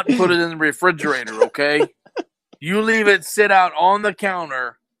not put it in the refrigerator, okay? You leave it sit out on the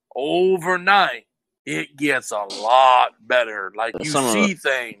counter overnight. It gets a lot better. Like you Some of see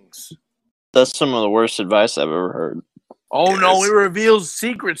things. That's some of the worst advice I've ever heard. Oh no, Yes. it reveals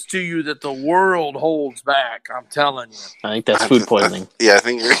secrets to you that the world holds back. I'm telling you. I think that's food poisoning. Yeah, I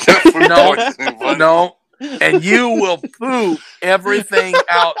think you're food No. poisoning, buddy. No. And you will poop everything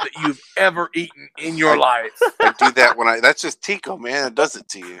out that you've ever eaten in your life. I do that when that's just Tico, man. It does it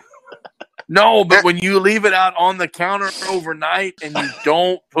to you. No, but when you leave it out on the counter overnight and you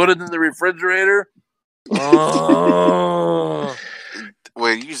don't put it in the refrigerator,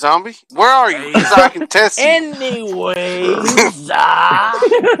 Wait, you zombie? Where are you? So I can test you. Anyways, Yeah,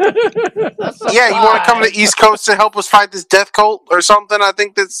 you want to come to the East Coast to help us fight this death cult or something? I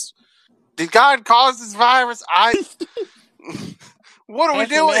think that's. Did God cause this virus? What are we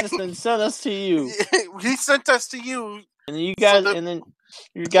doing? Madison sent us to you, He sent us to you. and you guys, So the- and then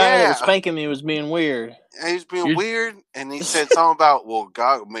your guy that was Yeah. spanking me was being weird. And he was being You- weird, and he said something about, well,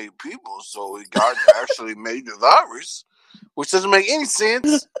 God made people, so God actually made the virus, which doesn't make any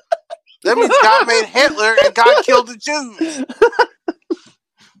sense. That means God made Hitler and God killed the Jews.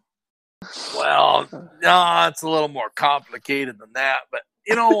 well, no, it's a little more complicated than that. But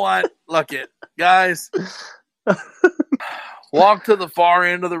you know what? Look it, guys. Walk to the far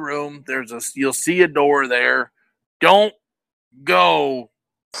end of the room. You'll see a door there. Don't go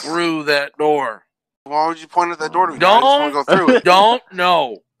through that door. Why would you point at that door to me? Don't- I just want to go through it. Don't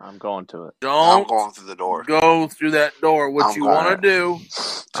I'm I'm going to it. Don't going through the door. go through that door. What I'm you going. want to do?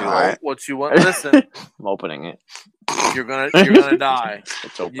 Too All right. late. What you want? Listen, I'm opening it. you're gonna die.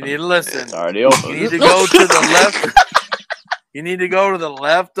 It's open. You need to listen. It's already open. You need to go to the left. You need to go to the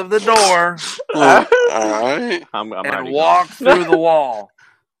left of the door All right. I'm and already walk through the wall.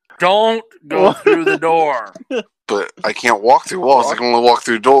 Don't go through the door. But I can't walk through walls. I can only walk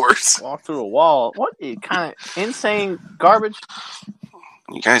through doors. going. Walk through a wall. What kind of insane garbage?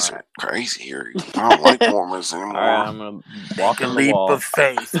 You guys are crazy here. I don't like Mormons anymore. All right, I'm gonna walk A in the leap wall. of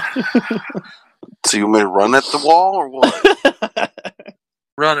faith. So you want me to run at the wall or what?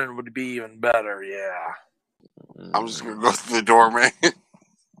 Running would be even better. Yeah. I'm just going to go through the door, man.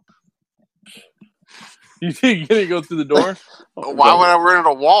 You think you're gonna go through the door? Why would I run into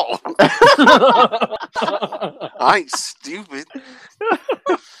a wall? I ain't stupid.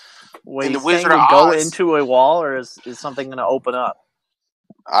 Wait, In the you saying Wizard you of go Oz. into a wall, or is something going to open up?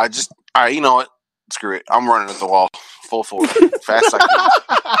 All right, you know what? Screw it. I'm running at the wall. Full force. Fast as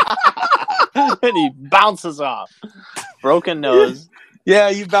I And he bounces off. Broken nose. Yeah,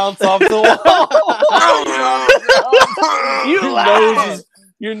 you bounce off the wall. You your, lie. nose is,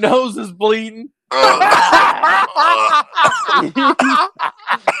 your nose is bleeding.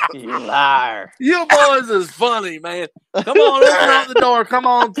 You liar. You boys is funny, man. Come on, open up the door. Come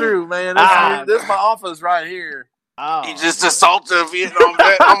on through, man. This is my office right here. Oh. You just assaulted a Vietnam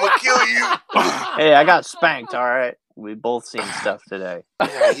vet. I'm going to kill you. Hey, I got spanked, all right? We both seen stuff today.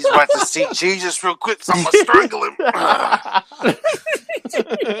 Yeah, he's about to see Jesus real quick, so I'm going to strangle him.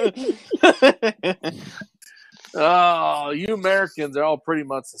 Oh, you Americans are all pretty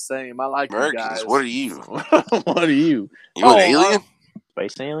much the same. I like Americans, you guys. what are you? What are you? You an alien?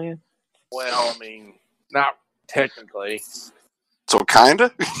 Space alien? Well, I mean, not technically. So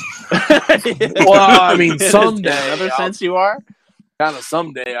kinda? Well, I mean, someday. In another sense you are? Kind of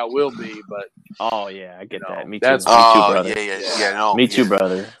someday I will be, but Oh, yeah, I get No, that. Me too. that's- Me too, Oh, brother. yeah, no. Me too, yeah.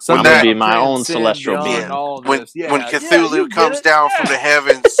 brother. So I'm going that- to be my own transcend celestial beyond being. all When this. Yeah, when yeah, Cthulhu you get comes it. down Yeah. from the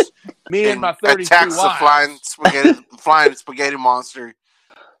heavens Me and my 33 attacks the wives. flying spaghetti monster,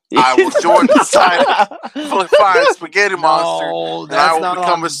 I will join the side flying spaghetti monster, No, and I that's will not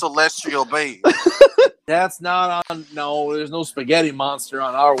become on. a celestial being. That's not on. No, there's no spaghetti monster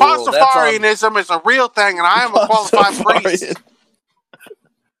on our world. That's on, Pastafarianism is a real thing, and I am a qualified priest.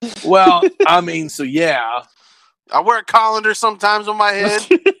 well, I mean, so yeah, I wear a colander sometimes on my head.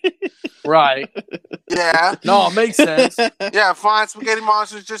 right. Yeah, No, it makes sense. yeah. Flying spaghetti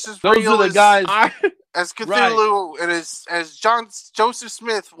monster is just as Those real are the guys. as Cthulhu and as Joseph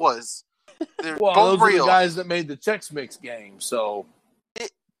Smith was. They're Well, both those are real. the guys that made the Chex Mix game. So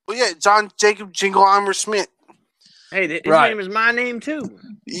Well, yeah, John Jacob Jingleheimer Smith. Hey, his Right. name is my name, too.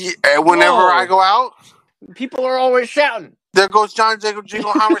 Yeah, and whenever Whoa. I go out, People are always shouting. there goes John Jacob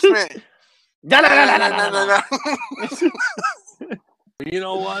Jingleheimer Smith. Da-da-da-da-da-da-da. you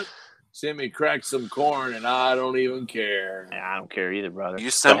know what? Send me crack some corn, and I don't even care. I don't care either, brother. You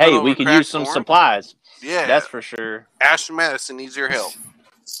But send hey, over we could crack use some corn? supplies. Yeah, That's for sure. Ashton Madison needs your help.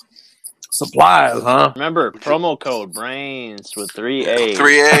 Supplies, huh? Remember, promo code BRAINS with 3 A's.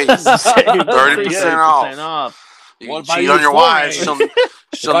 3 A's. 30% off. You What can if I cheat on use your 4 wife. A's?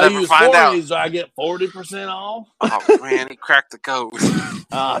 She'll If I never use find 4 out. A's, do I get 40% off? Oh, man, he cracked the code.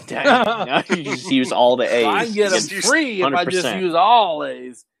 Oh, dang. Now you just use all the A's. I can get them Just use free if I just 100%. use all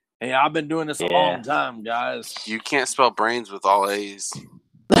A's. Hey, I've been doing this a Yeah. long time, guys. You can't spell brains with all A's.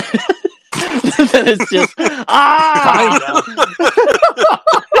 Then it's just,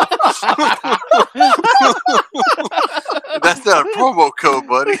 That's not a promo code,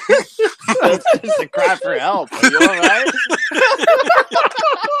 buddy. That's just a cry for help. Are you all right?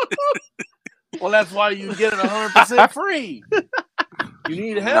 Well, that's why you get it 100% free. You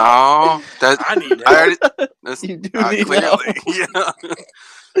need help. No, I need I help. already, that's You do clearly, need help. yeah.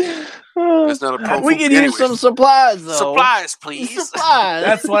 It's not a promo. We can Anyways, use some supplies, though. supplies, please. Supplies.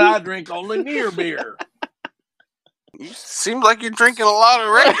 That's why I drink only near beer. You seem like you're drinking a lot of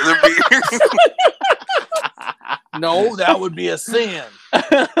regular beer. No, that would be a sin.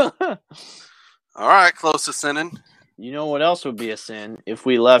 All right, close to sinning. You know what else would be a sin? If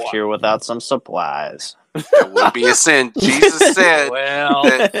we left What? here without some supplies. That would be a sin. Jesus said Well,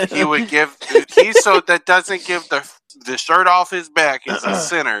 that he would give. He so that doesn't give the shirt off his back is a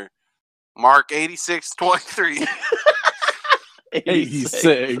sinner. Mark 86:23.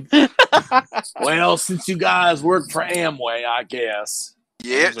 86. Well, since you guys work for Amway, I guess.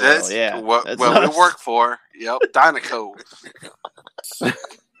 Yeah, Well, that's yeah, what that's we us. work for. Yep, Dynaco.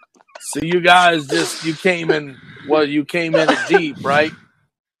 So you guys you came in a Jeep, right?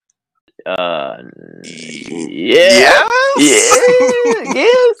 Yeah. Yes. Yeah.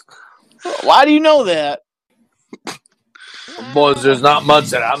 Yes. Why do you know that? Boys, there's not much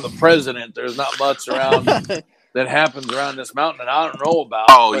that I'm the president. There's not much around that happens around this mountain that I don't know about.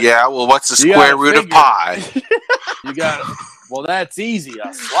 Oh But yeah. Well, what's the you square gotta root of figure. pi? You got well, that's easy.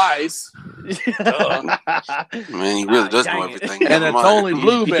 A slice. Man, he really does know Dang it. everything. And Never it's mind. only He's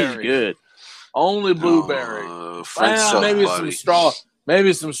blueberry. good. Only blueberry. French Well, soap, maybe buddy.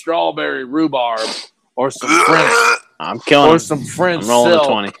 maybe some strawberry rhubarb or some French I'm killing or him. some French I'm rolling silk. a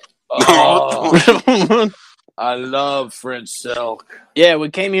 20. Oh, I love French silk. Yeah, we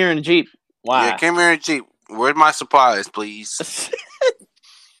came here in a Jeep. Why? Yeah, came here in a Jeep. Where's my supplies, please?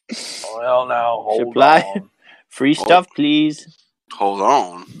 Well, now hold Supply. on. Free stuff, please. Hold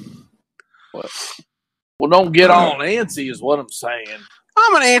on. Well, don't get all antsy is what I'm saying.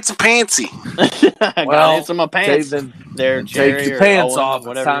 I'm an antsy pantsy. I Well, got into my pants. Then There, take your Jerry or pants Owen, off. It's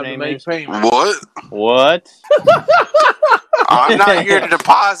whatever time your to name make is. payment. What? What? I'm not here to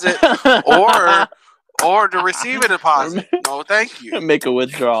deposit or to receive a deposit. No, thank you. Make a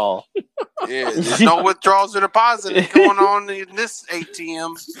withdrawal. Yeah, there's no withdrawals or deposits going on in this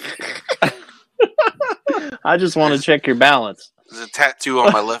ATM. I just want to check your balance. There's a tattoo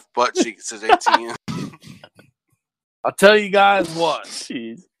on my left butt cheek that says ATM. I'll tell you guys what.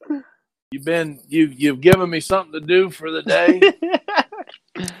 Jeez. You've given me something to do for the day,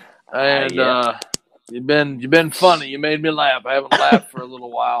 and Yeah. you've been funny. You made me laugh. I haven't laughed for a little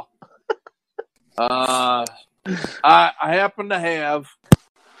while. I happen to have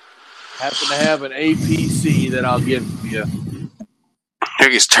an APC that I'll give you. It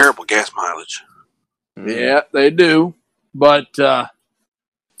gets terrible gas mileage. Yeah, they do, but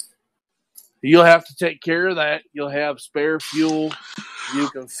you'll have to take care of that. You'll have spare fuel. You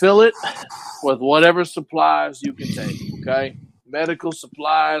can fill it with whatever supplies you can take, okay? Medical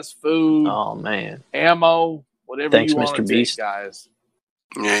supplies, food, Oh man. ammo, whatever Thanks, you want to Mr. take, Beast. guys.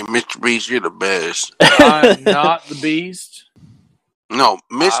 Yeah, Mr. Beast, you're the best. I'm not the Beast. No,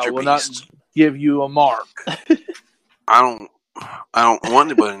 I Mr. will not Beast. give you a mark. I don't want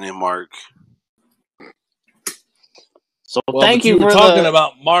anybody named Mark. So Well, thank but you were for talking the.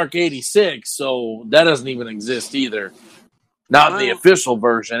 about Mark 86, so that doesn't even exist either. Not in the Well. official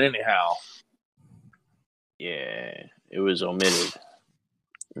version, anyhow. Yeah, it was omitted.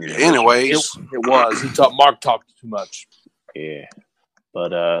 Anyways, It was. Mark talked too much. Yeah,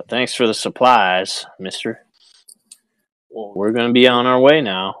 but thanks for the supplies, Mister. Well, We're gonna be on our way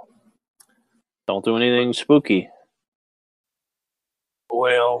now. Don't do anything spooky.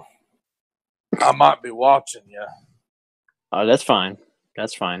 well, I might be watching you That's fine.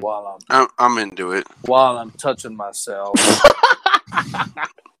 That's fine. while I'm into it. I'm touching myself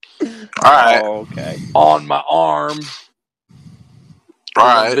All right, Oh, okay. on my arm. all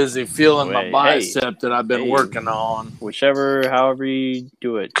I'm right. busy feeling my Hey, bicep that I've been hey. working on. However you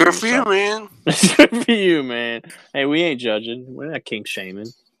do it. Good for you, man. Good for you, man. Hey, we ain't judging. We're not kink shaming.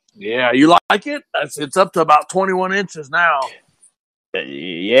 Yeah, you like it? It's up to about 21 inches now.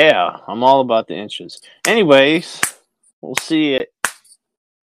 Yeah, I'm all about the inches. Anyways, we'll see it.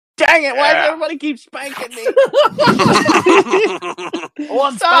 Dang it! Why does Yeah. everybody keep spanking me? Oh,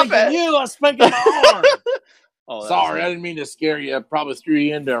 I'm Stop spanking it. you. I'm spanking my arm. Oh, that Sorry, was I didn't mean to scare you. I probably threw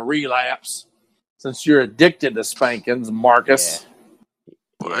you into a relapse since you're addicted to spankings, Marcus.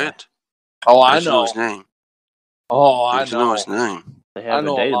 What? Oh, I How'd you know know. his name. Oh, I How'd you know know. his name. They I have a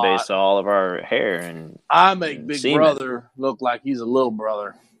know a database lot. of all of our hair and I make Big Semen. Brother look like he's a little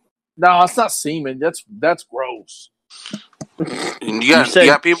brother. No, it's not semen. That's gross. And You said-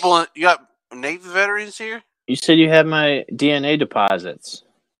 you got people. You got Navy veterans here. you said you had my DNA deposits.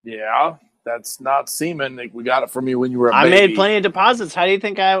 Yeah, that's not semen. We got it from you when you were a I baby. made plenty of deposits. How do you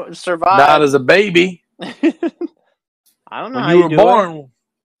think I survived? Not as a baby. I don't know When how you were do born,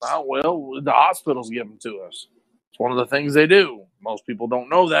 oh, well, the hospitals give them to us. It's one of the things they do. Most people don't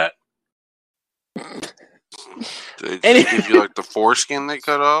know that. They just Any- give you like the foreskin they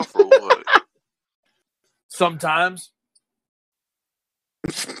cut off, or what? Sometimes.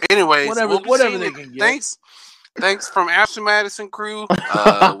 Anyways, Whatever- we'll be whatever seeing they you. can get. Thanks from Ashley Madison crew. We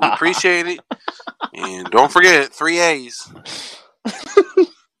appreciate it, and don't forget 3 A's.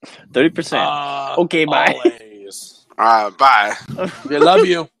 30%. Okay, bye. Always. All right, bye. We love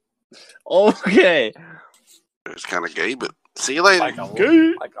you. Okay. It's kind of gay, but see you later. Like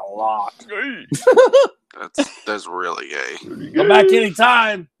a lot. That's really gay. Come back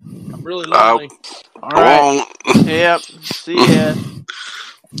anytime. I'm really lonely. All right. Wrong. Yep. See ya.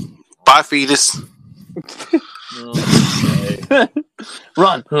 Bye, fetus.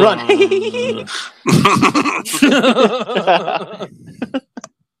 Run.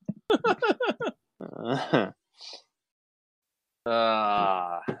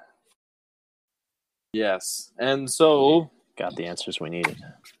 Yes. And so, Got the answers we needed.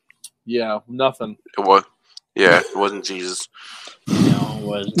 yeah, nothing. It was. Yeah, it wasn't Jesus.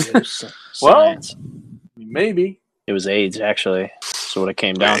 No, it was Well- science. Maybe. It was AIDS, actually. That's what it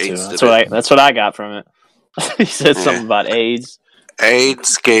came down to. AIDS That's what I got from it. He said something about AIDS.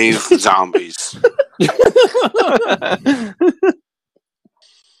 AIDS gave zombies.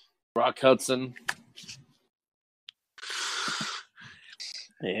 Rock Hudson.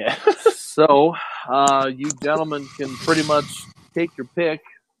 Yeah. So, you gentlemen can pretty much take your pick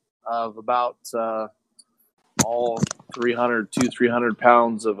of about all 300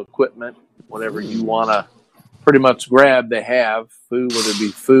 pounds of equipment, whatever you want to pretty much grab. They have food, whether it be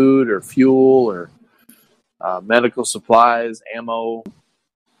food or fuel or medical supplies, ammo.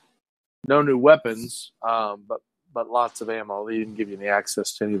 No new weapons, but lots of ammo. They didn't give you any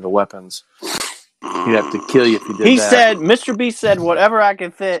access to any of the weapons. He'd have to kill you if you did He that. said, Mr. B said, whatever I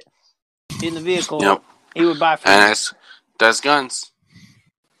could fit in the vehicle, Yep. he would buy for me. And that's guns.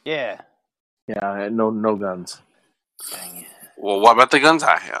 Yeah. Yeah, I had no guns. Dang it. Well, what about the guns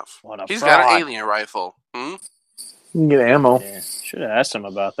I have? What a He's fraud. got an alien rifle. Hmm? You can get ammo. Yeah. Should have asked him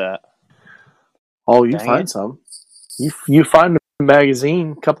about that. Oh, you Dang find it. some. You find a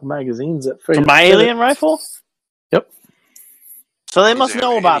magazine, a couple magazines that For my alien rifle? Yep. So they These must are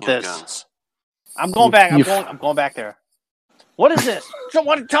know about alien this. guns. I'm going back. You- I'm going back there. What is this?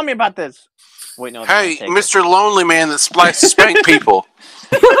 Tell me about this. Wait, no. Hey, take Mr. Lonely Man that spank people.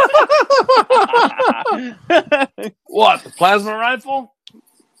 it. What, the plasma rifle?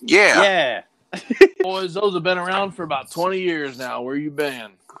 Yeah. Yeah. Boys, those have been around for about 20 years now. Where you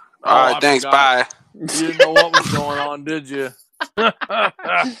been? All right, I thanks. forgot. Bye. You didn't know what was going on, did you?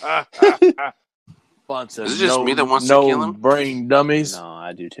 Bunch of Is it just me that wants to kill him? brain dummies. No,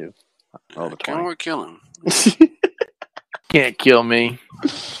 I do too. Over Can 20. we kill him? Can't kill me.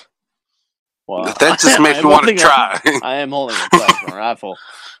 Well, That just makes I'm me want to holding try. I am holding a plasma rifle.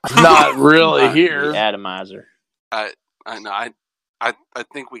 Not really The here. atomizer. I know. I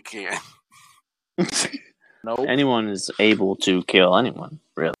think we can. Nope. Anyone is able to kill anyone,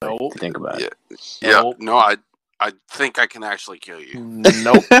 really. Nope. If you think about it. Yeah. Nope. No, I think I can actually kill you.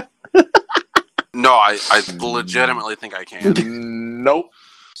 Nope. No, I legitimately think I can. Nope.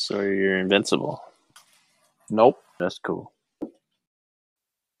 So you're invincible. Nope. That's cool.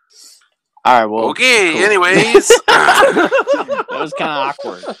 All right. Well. Okay. cool. Anyways. That was kind of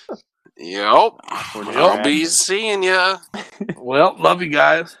awkward. Yep. Awkward I'll be interaction. seeing ya. Well, love you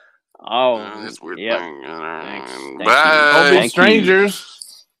guys. Oh. This weird yep. thing. Thanks. Thank you. Bye. Don't be Thank you.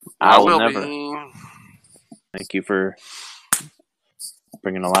 strangers. I will will never. be. Thank you for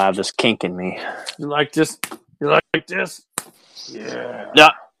bringing alive this kink in me. You like this? You like this? Yeah. Yeah.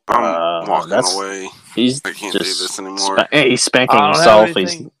 I'm walking that's- away. He's I can't do just this anymore. Hey, he's spanking I don't himself. have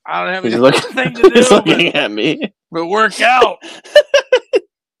anything. I don't have He's anything looking. to He's do looking at me. but work out.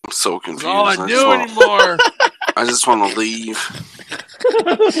 I'm so That's confused. all I just do wanna- anymore. I just want to leave.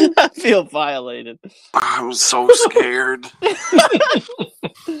 I feel violated. I'm so scared.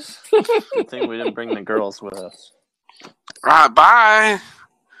 Good thing we didn't bring the girls with us. All right, bye.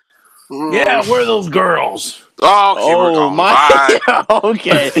 Yeah, where are those girls? Oh, okay, we're going. Bye.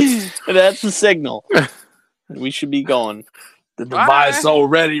 Okay, that's the signal. We should be going. The Bye. device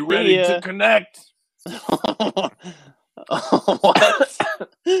already ready ya. to connect. What?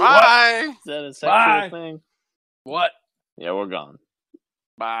 Bye. Is that a sexual Bye. thing? What? Yeah, we're gone.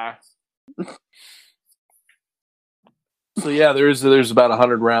 Bye. So yeah, there's about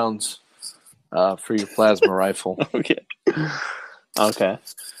 100 rounds for your plasma rifle. Okay. Okay.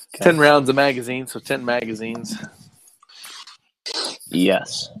 10 rounds of magazine, so 10 magazines.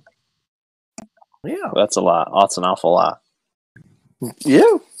 Yes, Yeah. that's a lot. That's an awful lot.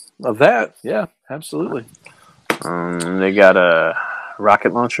 Yeah. Of that. Yeah, absolutely. They got a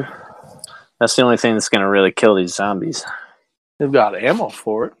rocket launcher. That's the only thing that's going to really kill these zombies. They've got ammo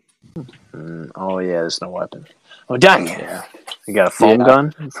for it. Oh yeah, there's no weapon. Oh dang it! Yeah. You got a foam Yeah.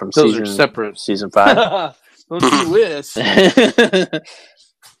 gun from Those season are separate. season 5. Don't you wish?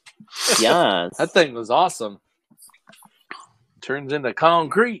 Yes. That thing was awesome. Turns into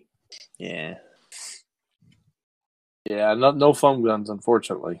concrete. Yeah. Yeah, no foam guns,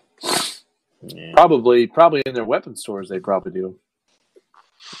 unfortunately. Yeah. Probably in their weapon stores, they probably do.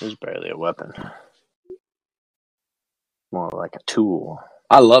 There's barely a weapon. More like a tool.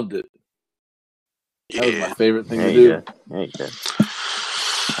 I loved it. That was my Yeah. favorite thing Yeah, to you do. did. Yeah, you did.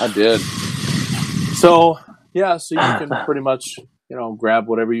 I did. So yeah, so you can pretty much, grab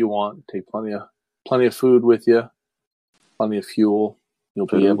whatever you want. Take plenty of food with you, plenty of fuel. You'll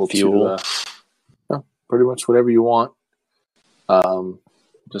be Food, able fuel. to, pretty much whatever you want.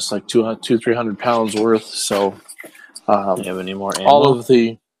 Just like 200-300 pounds worth. So, Do you have any more ammo? all of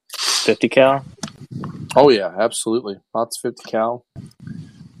the 50 cal? oh yeah, absolutely, lots of 50 cal.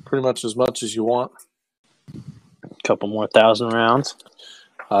 Pretty much as you want. A couple more 1,000 rounds.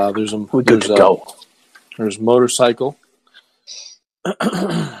 There's We're good to go. There's motorcycle.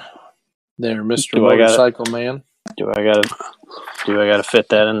 There, Mr. Do I gotta- Motorcycle Man. Do I gotta fit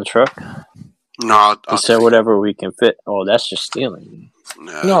that in the truck? No, I'll You said take whatever we can fit. Oh, that's just stealing. it.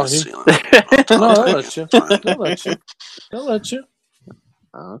 No, No, it's he- stealing. No, I'll they'll take let it. you. It's fine. They'll let you. They'll let you.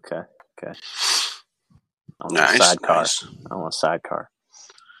 Oh, okay. I want Nice, a sidecar. nice. I want a sidecar.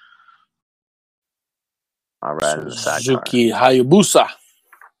 I'll ride in the sidecar. Suzuki Hayabusa.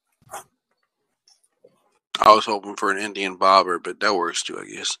 I was hoping for an Indian bobber, but that works too, I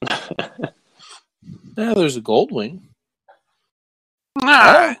guess. Yeah, there's a Goldwing.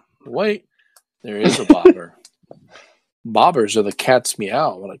 Nah. Oh, wait. There is a bobber. Bobbers are the cat's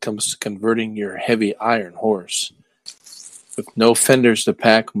meow when it comes to converting your heavy iron horse. With no fenders to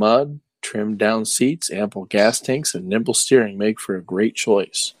pack mud, trimmed down seats, ample gas tanks, and nimble steering make for a great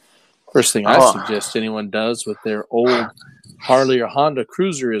choice. First thing I suggest anyone does with their old Harley or Honda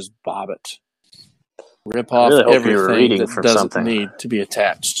Cruiser is bob it. Rip off really hope you were everything reading that from doesn't something. need to be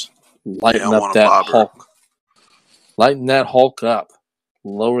attached. Lighten don't up want a that bobber. Hulk. Lighten that Hulk up.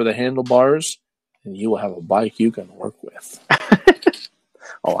 Lower the handlebars, and you will have a bike you can work with.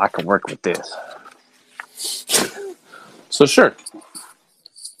 Oh, I can work with this. So sure,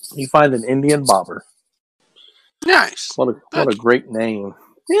 you find an Indian bobber. Nice. What a great name.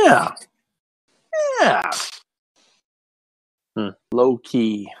 Yeah. Low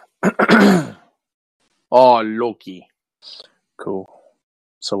key. Oh, low key. Cool.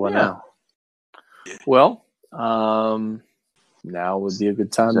 So what Yeah. now? Well, now would be a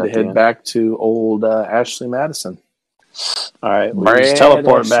good time Is that to the head end? back to old Ashley Madison. All right, we Brad just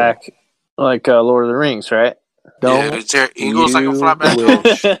teleport Ashley. back like Lord of the Rings, right? Yeah, is there eagles I can fly back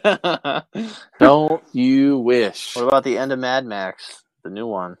to? What Don't you wish? about the end of Mad Max, the new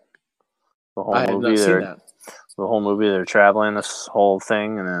one? The whole I have movie, not seen that. the whole movie, they're traveling this whole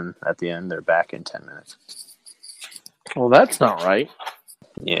thing, and then at the end, they're back in 10 minutes. Well, that's not right.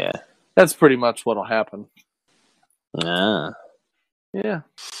 Yeah. That's pretty much what'll happen. Yeah. Yeah.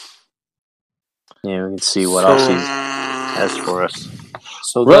 Yeah, we can see what else he Mm, has for us.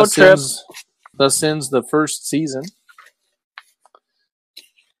 So Road trip. Thus ends the first season.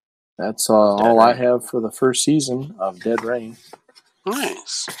 That's all I have for the first season of Dead Rain.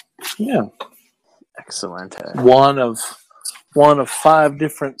 Nice. Yeah, Excellent. one of 5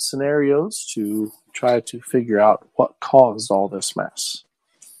 different scenarios to try to figure out what caused all this mess.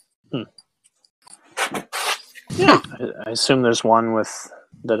 I assume there's one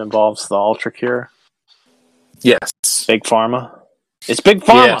that involves the Ultra Cure. Yes. Big Pharma. It's Big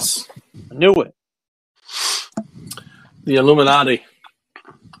Pharma. Yes. I knew it. The Illuminati.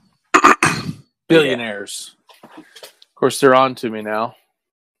 Billionaires. Of course, they're on to me now.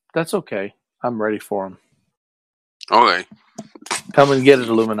 That's okay. I'm ready for them. Okay. Come and get it,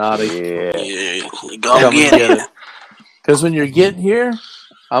 Illuminati. Yeah. Yeah, you Come go and get get it. it. Because when you're getting here,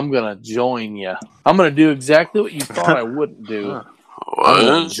 I'm going to join you. I'm going to do exactly what you thought I wouldn't do. I'm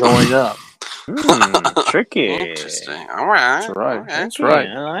going to What? join up. Tricky. Interesting. All right. That's right. Okay. That's right.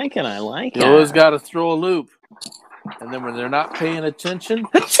 I like it. I like You always got to throw a loop. And then when they're not paying attention,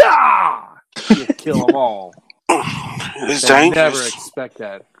 ha-cha! You kill them all. It's They never dangerous. expect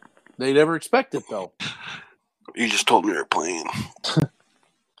that. They never expect it, though. You just told me you were playing.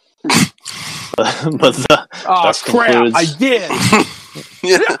 But Oh, Thus crap. concludes- I did.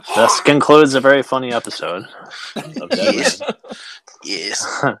 Yeah. thus concludes a very funny episode of Dead Yes.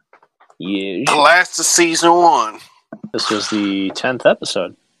 Yes. Rain. Yeah. The last of season 1. This was the 10th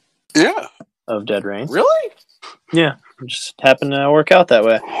episode Yeah. of Dead Rain. Really? Yeah. Just happened to work out that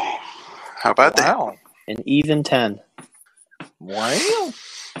way. How about that? Wow. An even 10. Wow.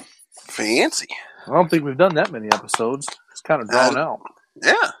 Fancy. I don't think we've done that many episodes. It's kind of drawn out.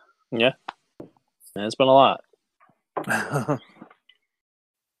 Yeah. And it's been a lot.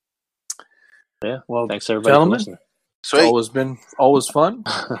 Yeah. Well, Thanks everybody gentlemen. for listening. Sweet. always fun.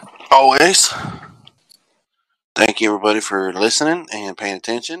 Always. Thank you, everybody, for listening and paying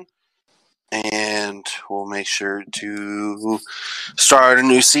attention. And we'll make sure to start a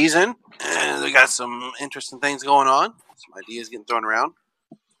new season. And we got some interesting things going on. Some ideas getting thrown around.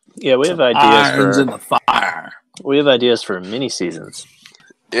 Yeah, we have ideas Irons in for the fire. mini seasons.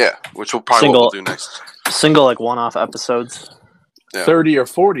 Yeah, which we'll probably Single- what we'll do next. Single like one-off episodes. Yeah. 30 or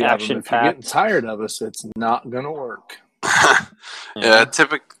 40 Action of them. If you're getting packed. tired of us, it's not going to work. Yeah,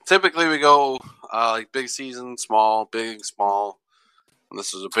 typically we go like big season, small, big, small. And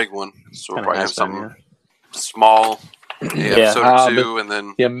this is a big one. So we'll Kinda probably have has been, something small, episode or 2, and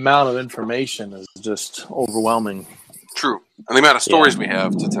then The amount of information is just overwhelming. true. And the amount of stories we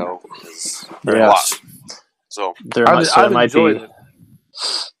have to tell is a lot. Yes. So There might be. enjoyed it.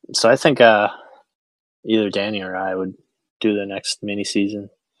 So I think either Danny or I would do the next mini season.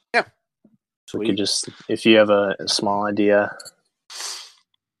 Yeah. So we could just, if you have a small idea,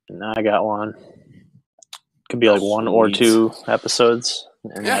 and I got one, could be like 1 or Sweet. 2 episodes,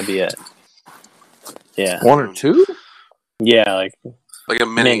 and Yeah. that'd be it. Yeah, 1 or 2? yeah, like like a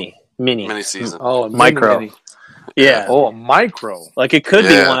mini mini. season. Oh, a Micro. mini. Yeah, Oh, a micro. like it could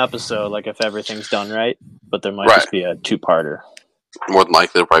Yeah. be 1 episode, like if everything's done right, but there might Right. just be a 2-parter. More than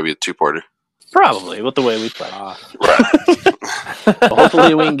likely, it'll probably be a 2-parter. Probably with the way we play. But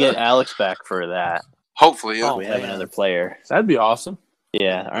hopefully, we can get Alex back for that. Hopefully, yeah. Oh, We have man. another player. That'd be awesome.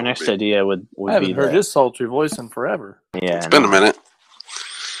 Yeah, our next idea would I haven't be heard that- his sultry voice in forever. Yeah, It's been a minute.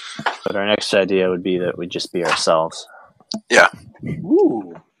 But our next idea would be that we just be ourselves.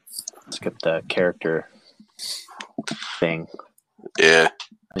 Ooh. Skip the character thing. Yeah.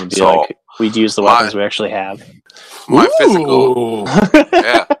 It'd be So, like we'd use the weapons we actually have. My physical,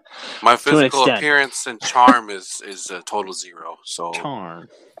 yeah, my an physical extent. appearance and charm is a total 0. So, Charm.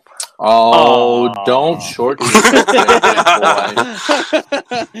 Oh, Oh. don't shorten yourself, boy.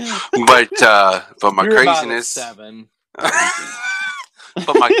 but my You're about a craziness, 7.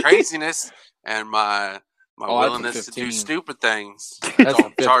 but my craziness and my Oh, that's a willingness to do 15. stupid things. That's a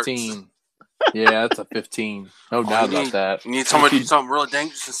don't charts. 15. Yeah, that's a 15. No doubt about that. You need someone to do something real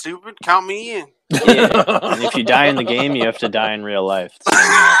dangerous and stupid? Count me in. Yeah. And if you die in the game, you have to die in real life.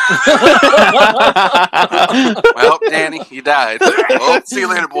 Well, Danny, you died. Well, see you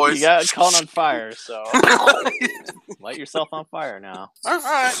later, boys. You got caught on fire, so light yourself on fire now. All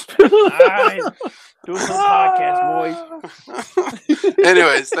right. All right. Do some podcast, boys.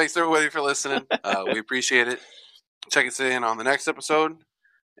 Anyways, thanks everybody for listening. We appreciate it. Check us in on the next episode.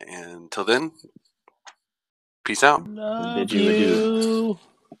 And until then, peace out. Bid you adieu.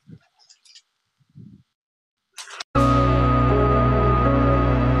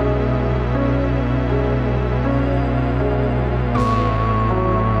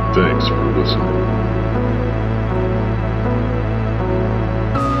 Thanks for listening.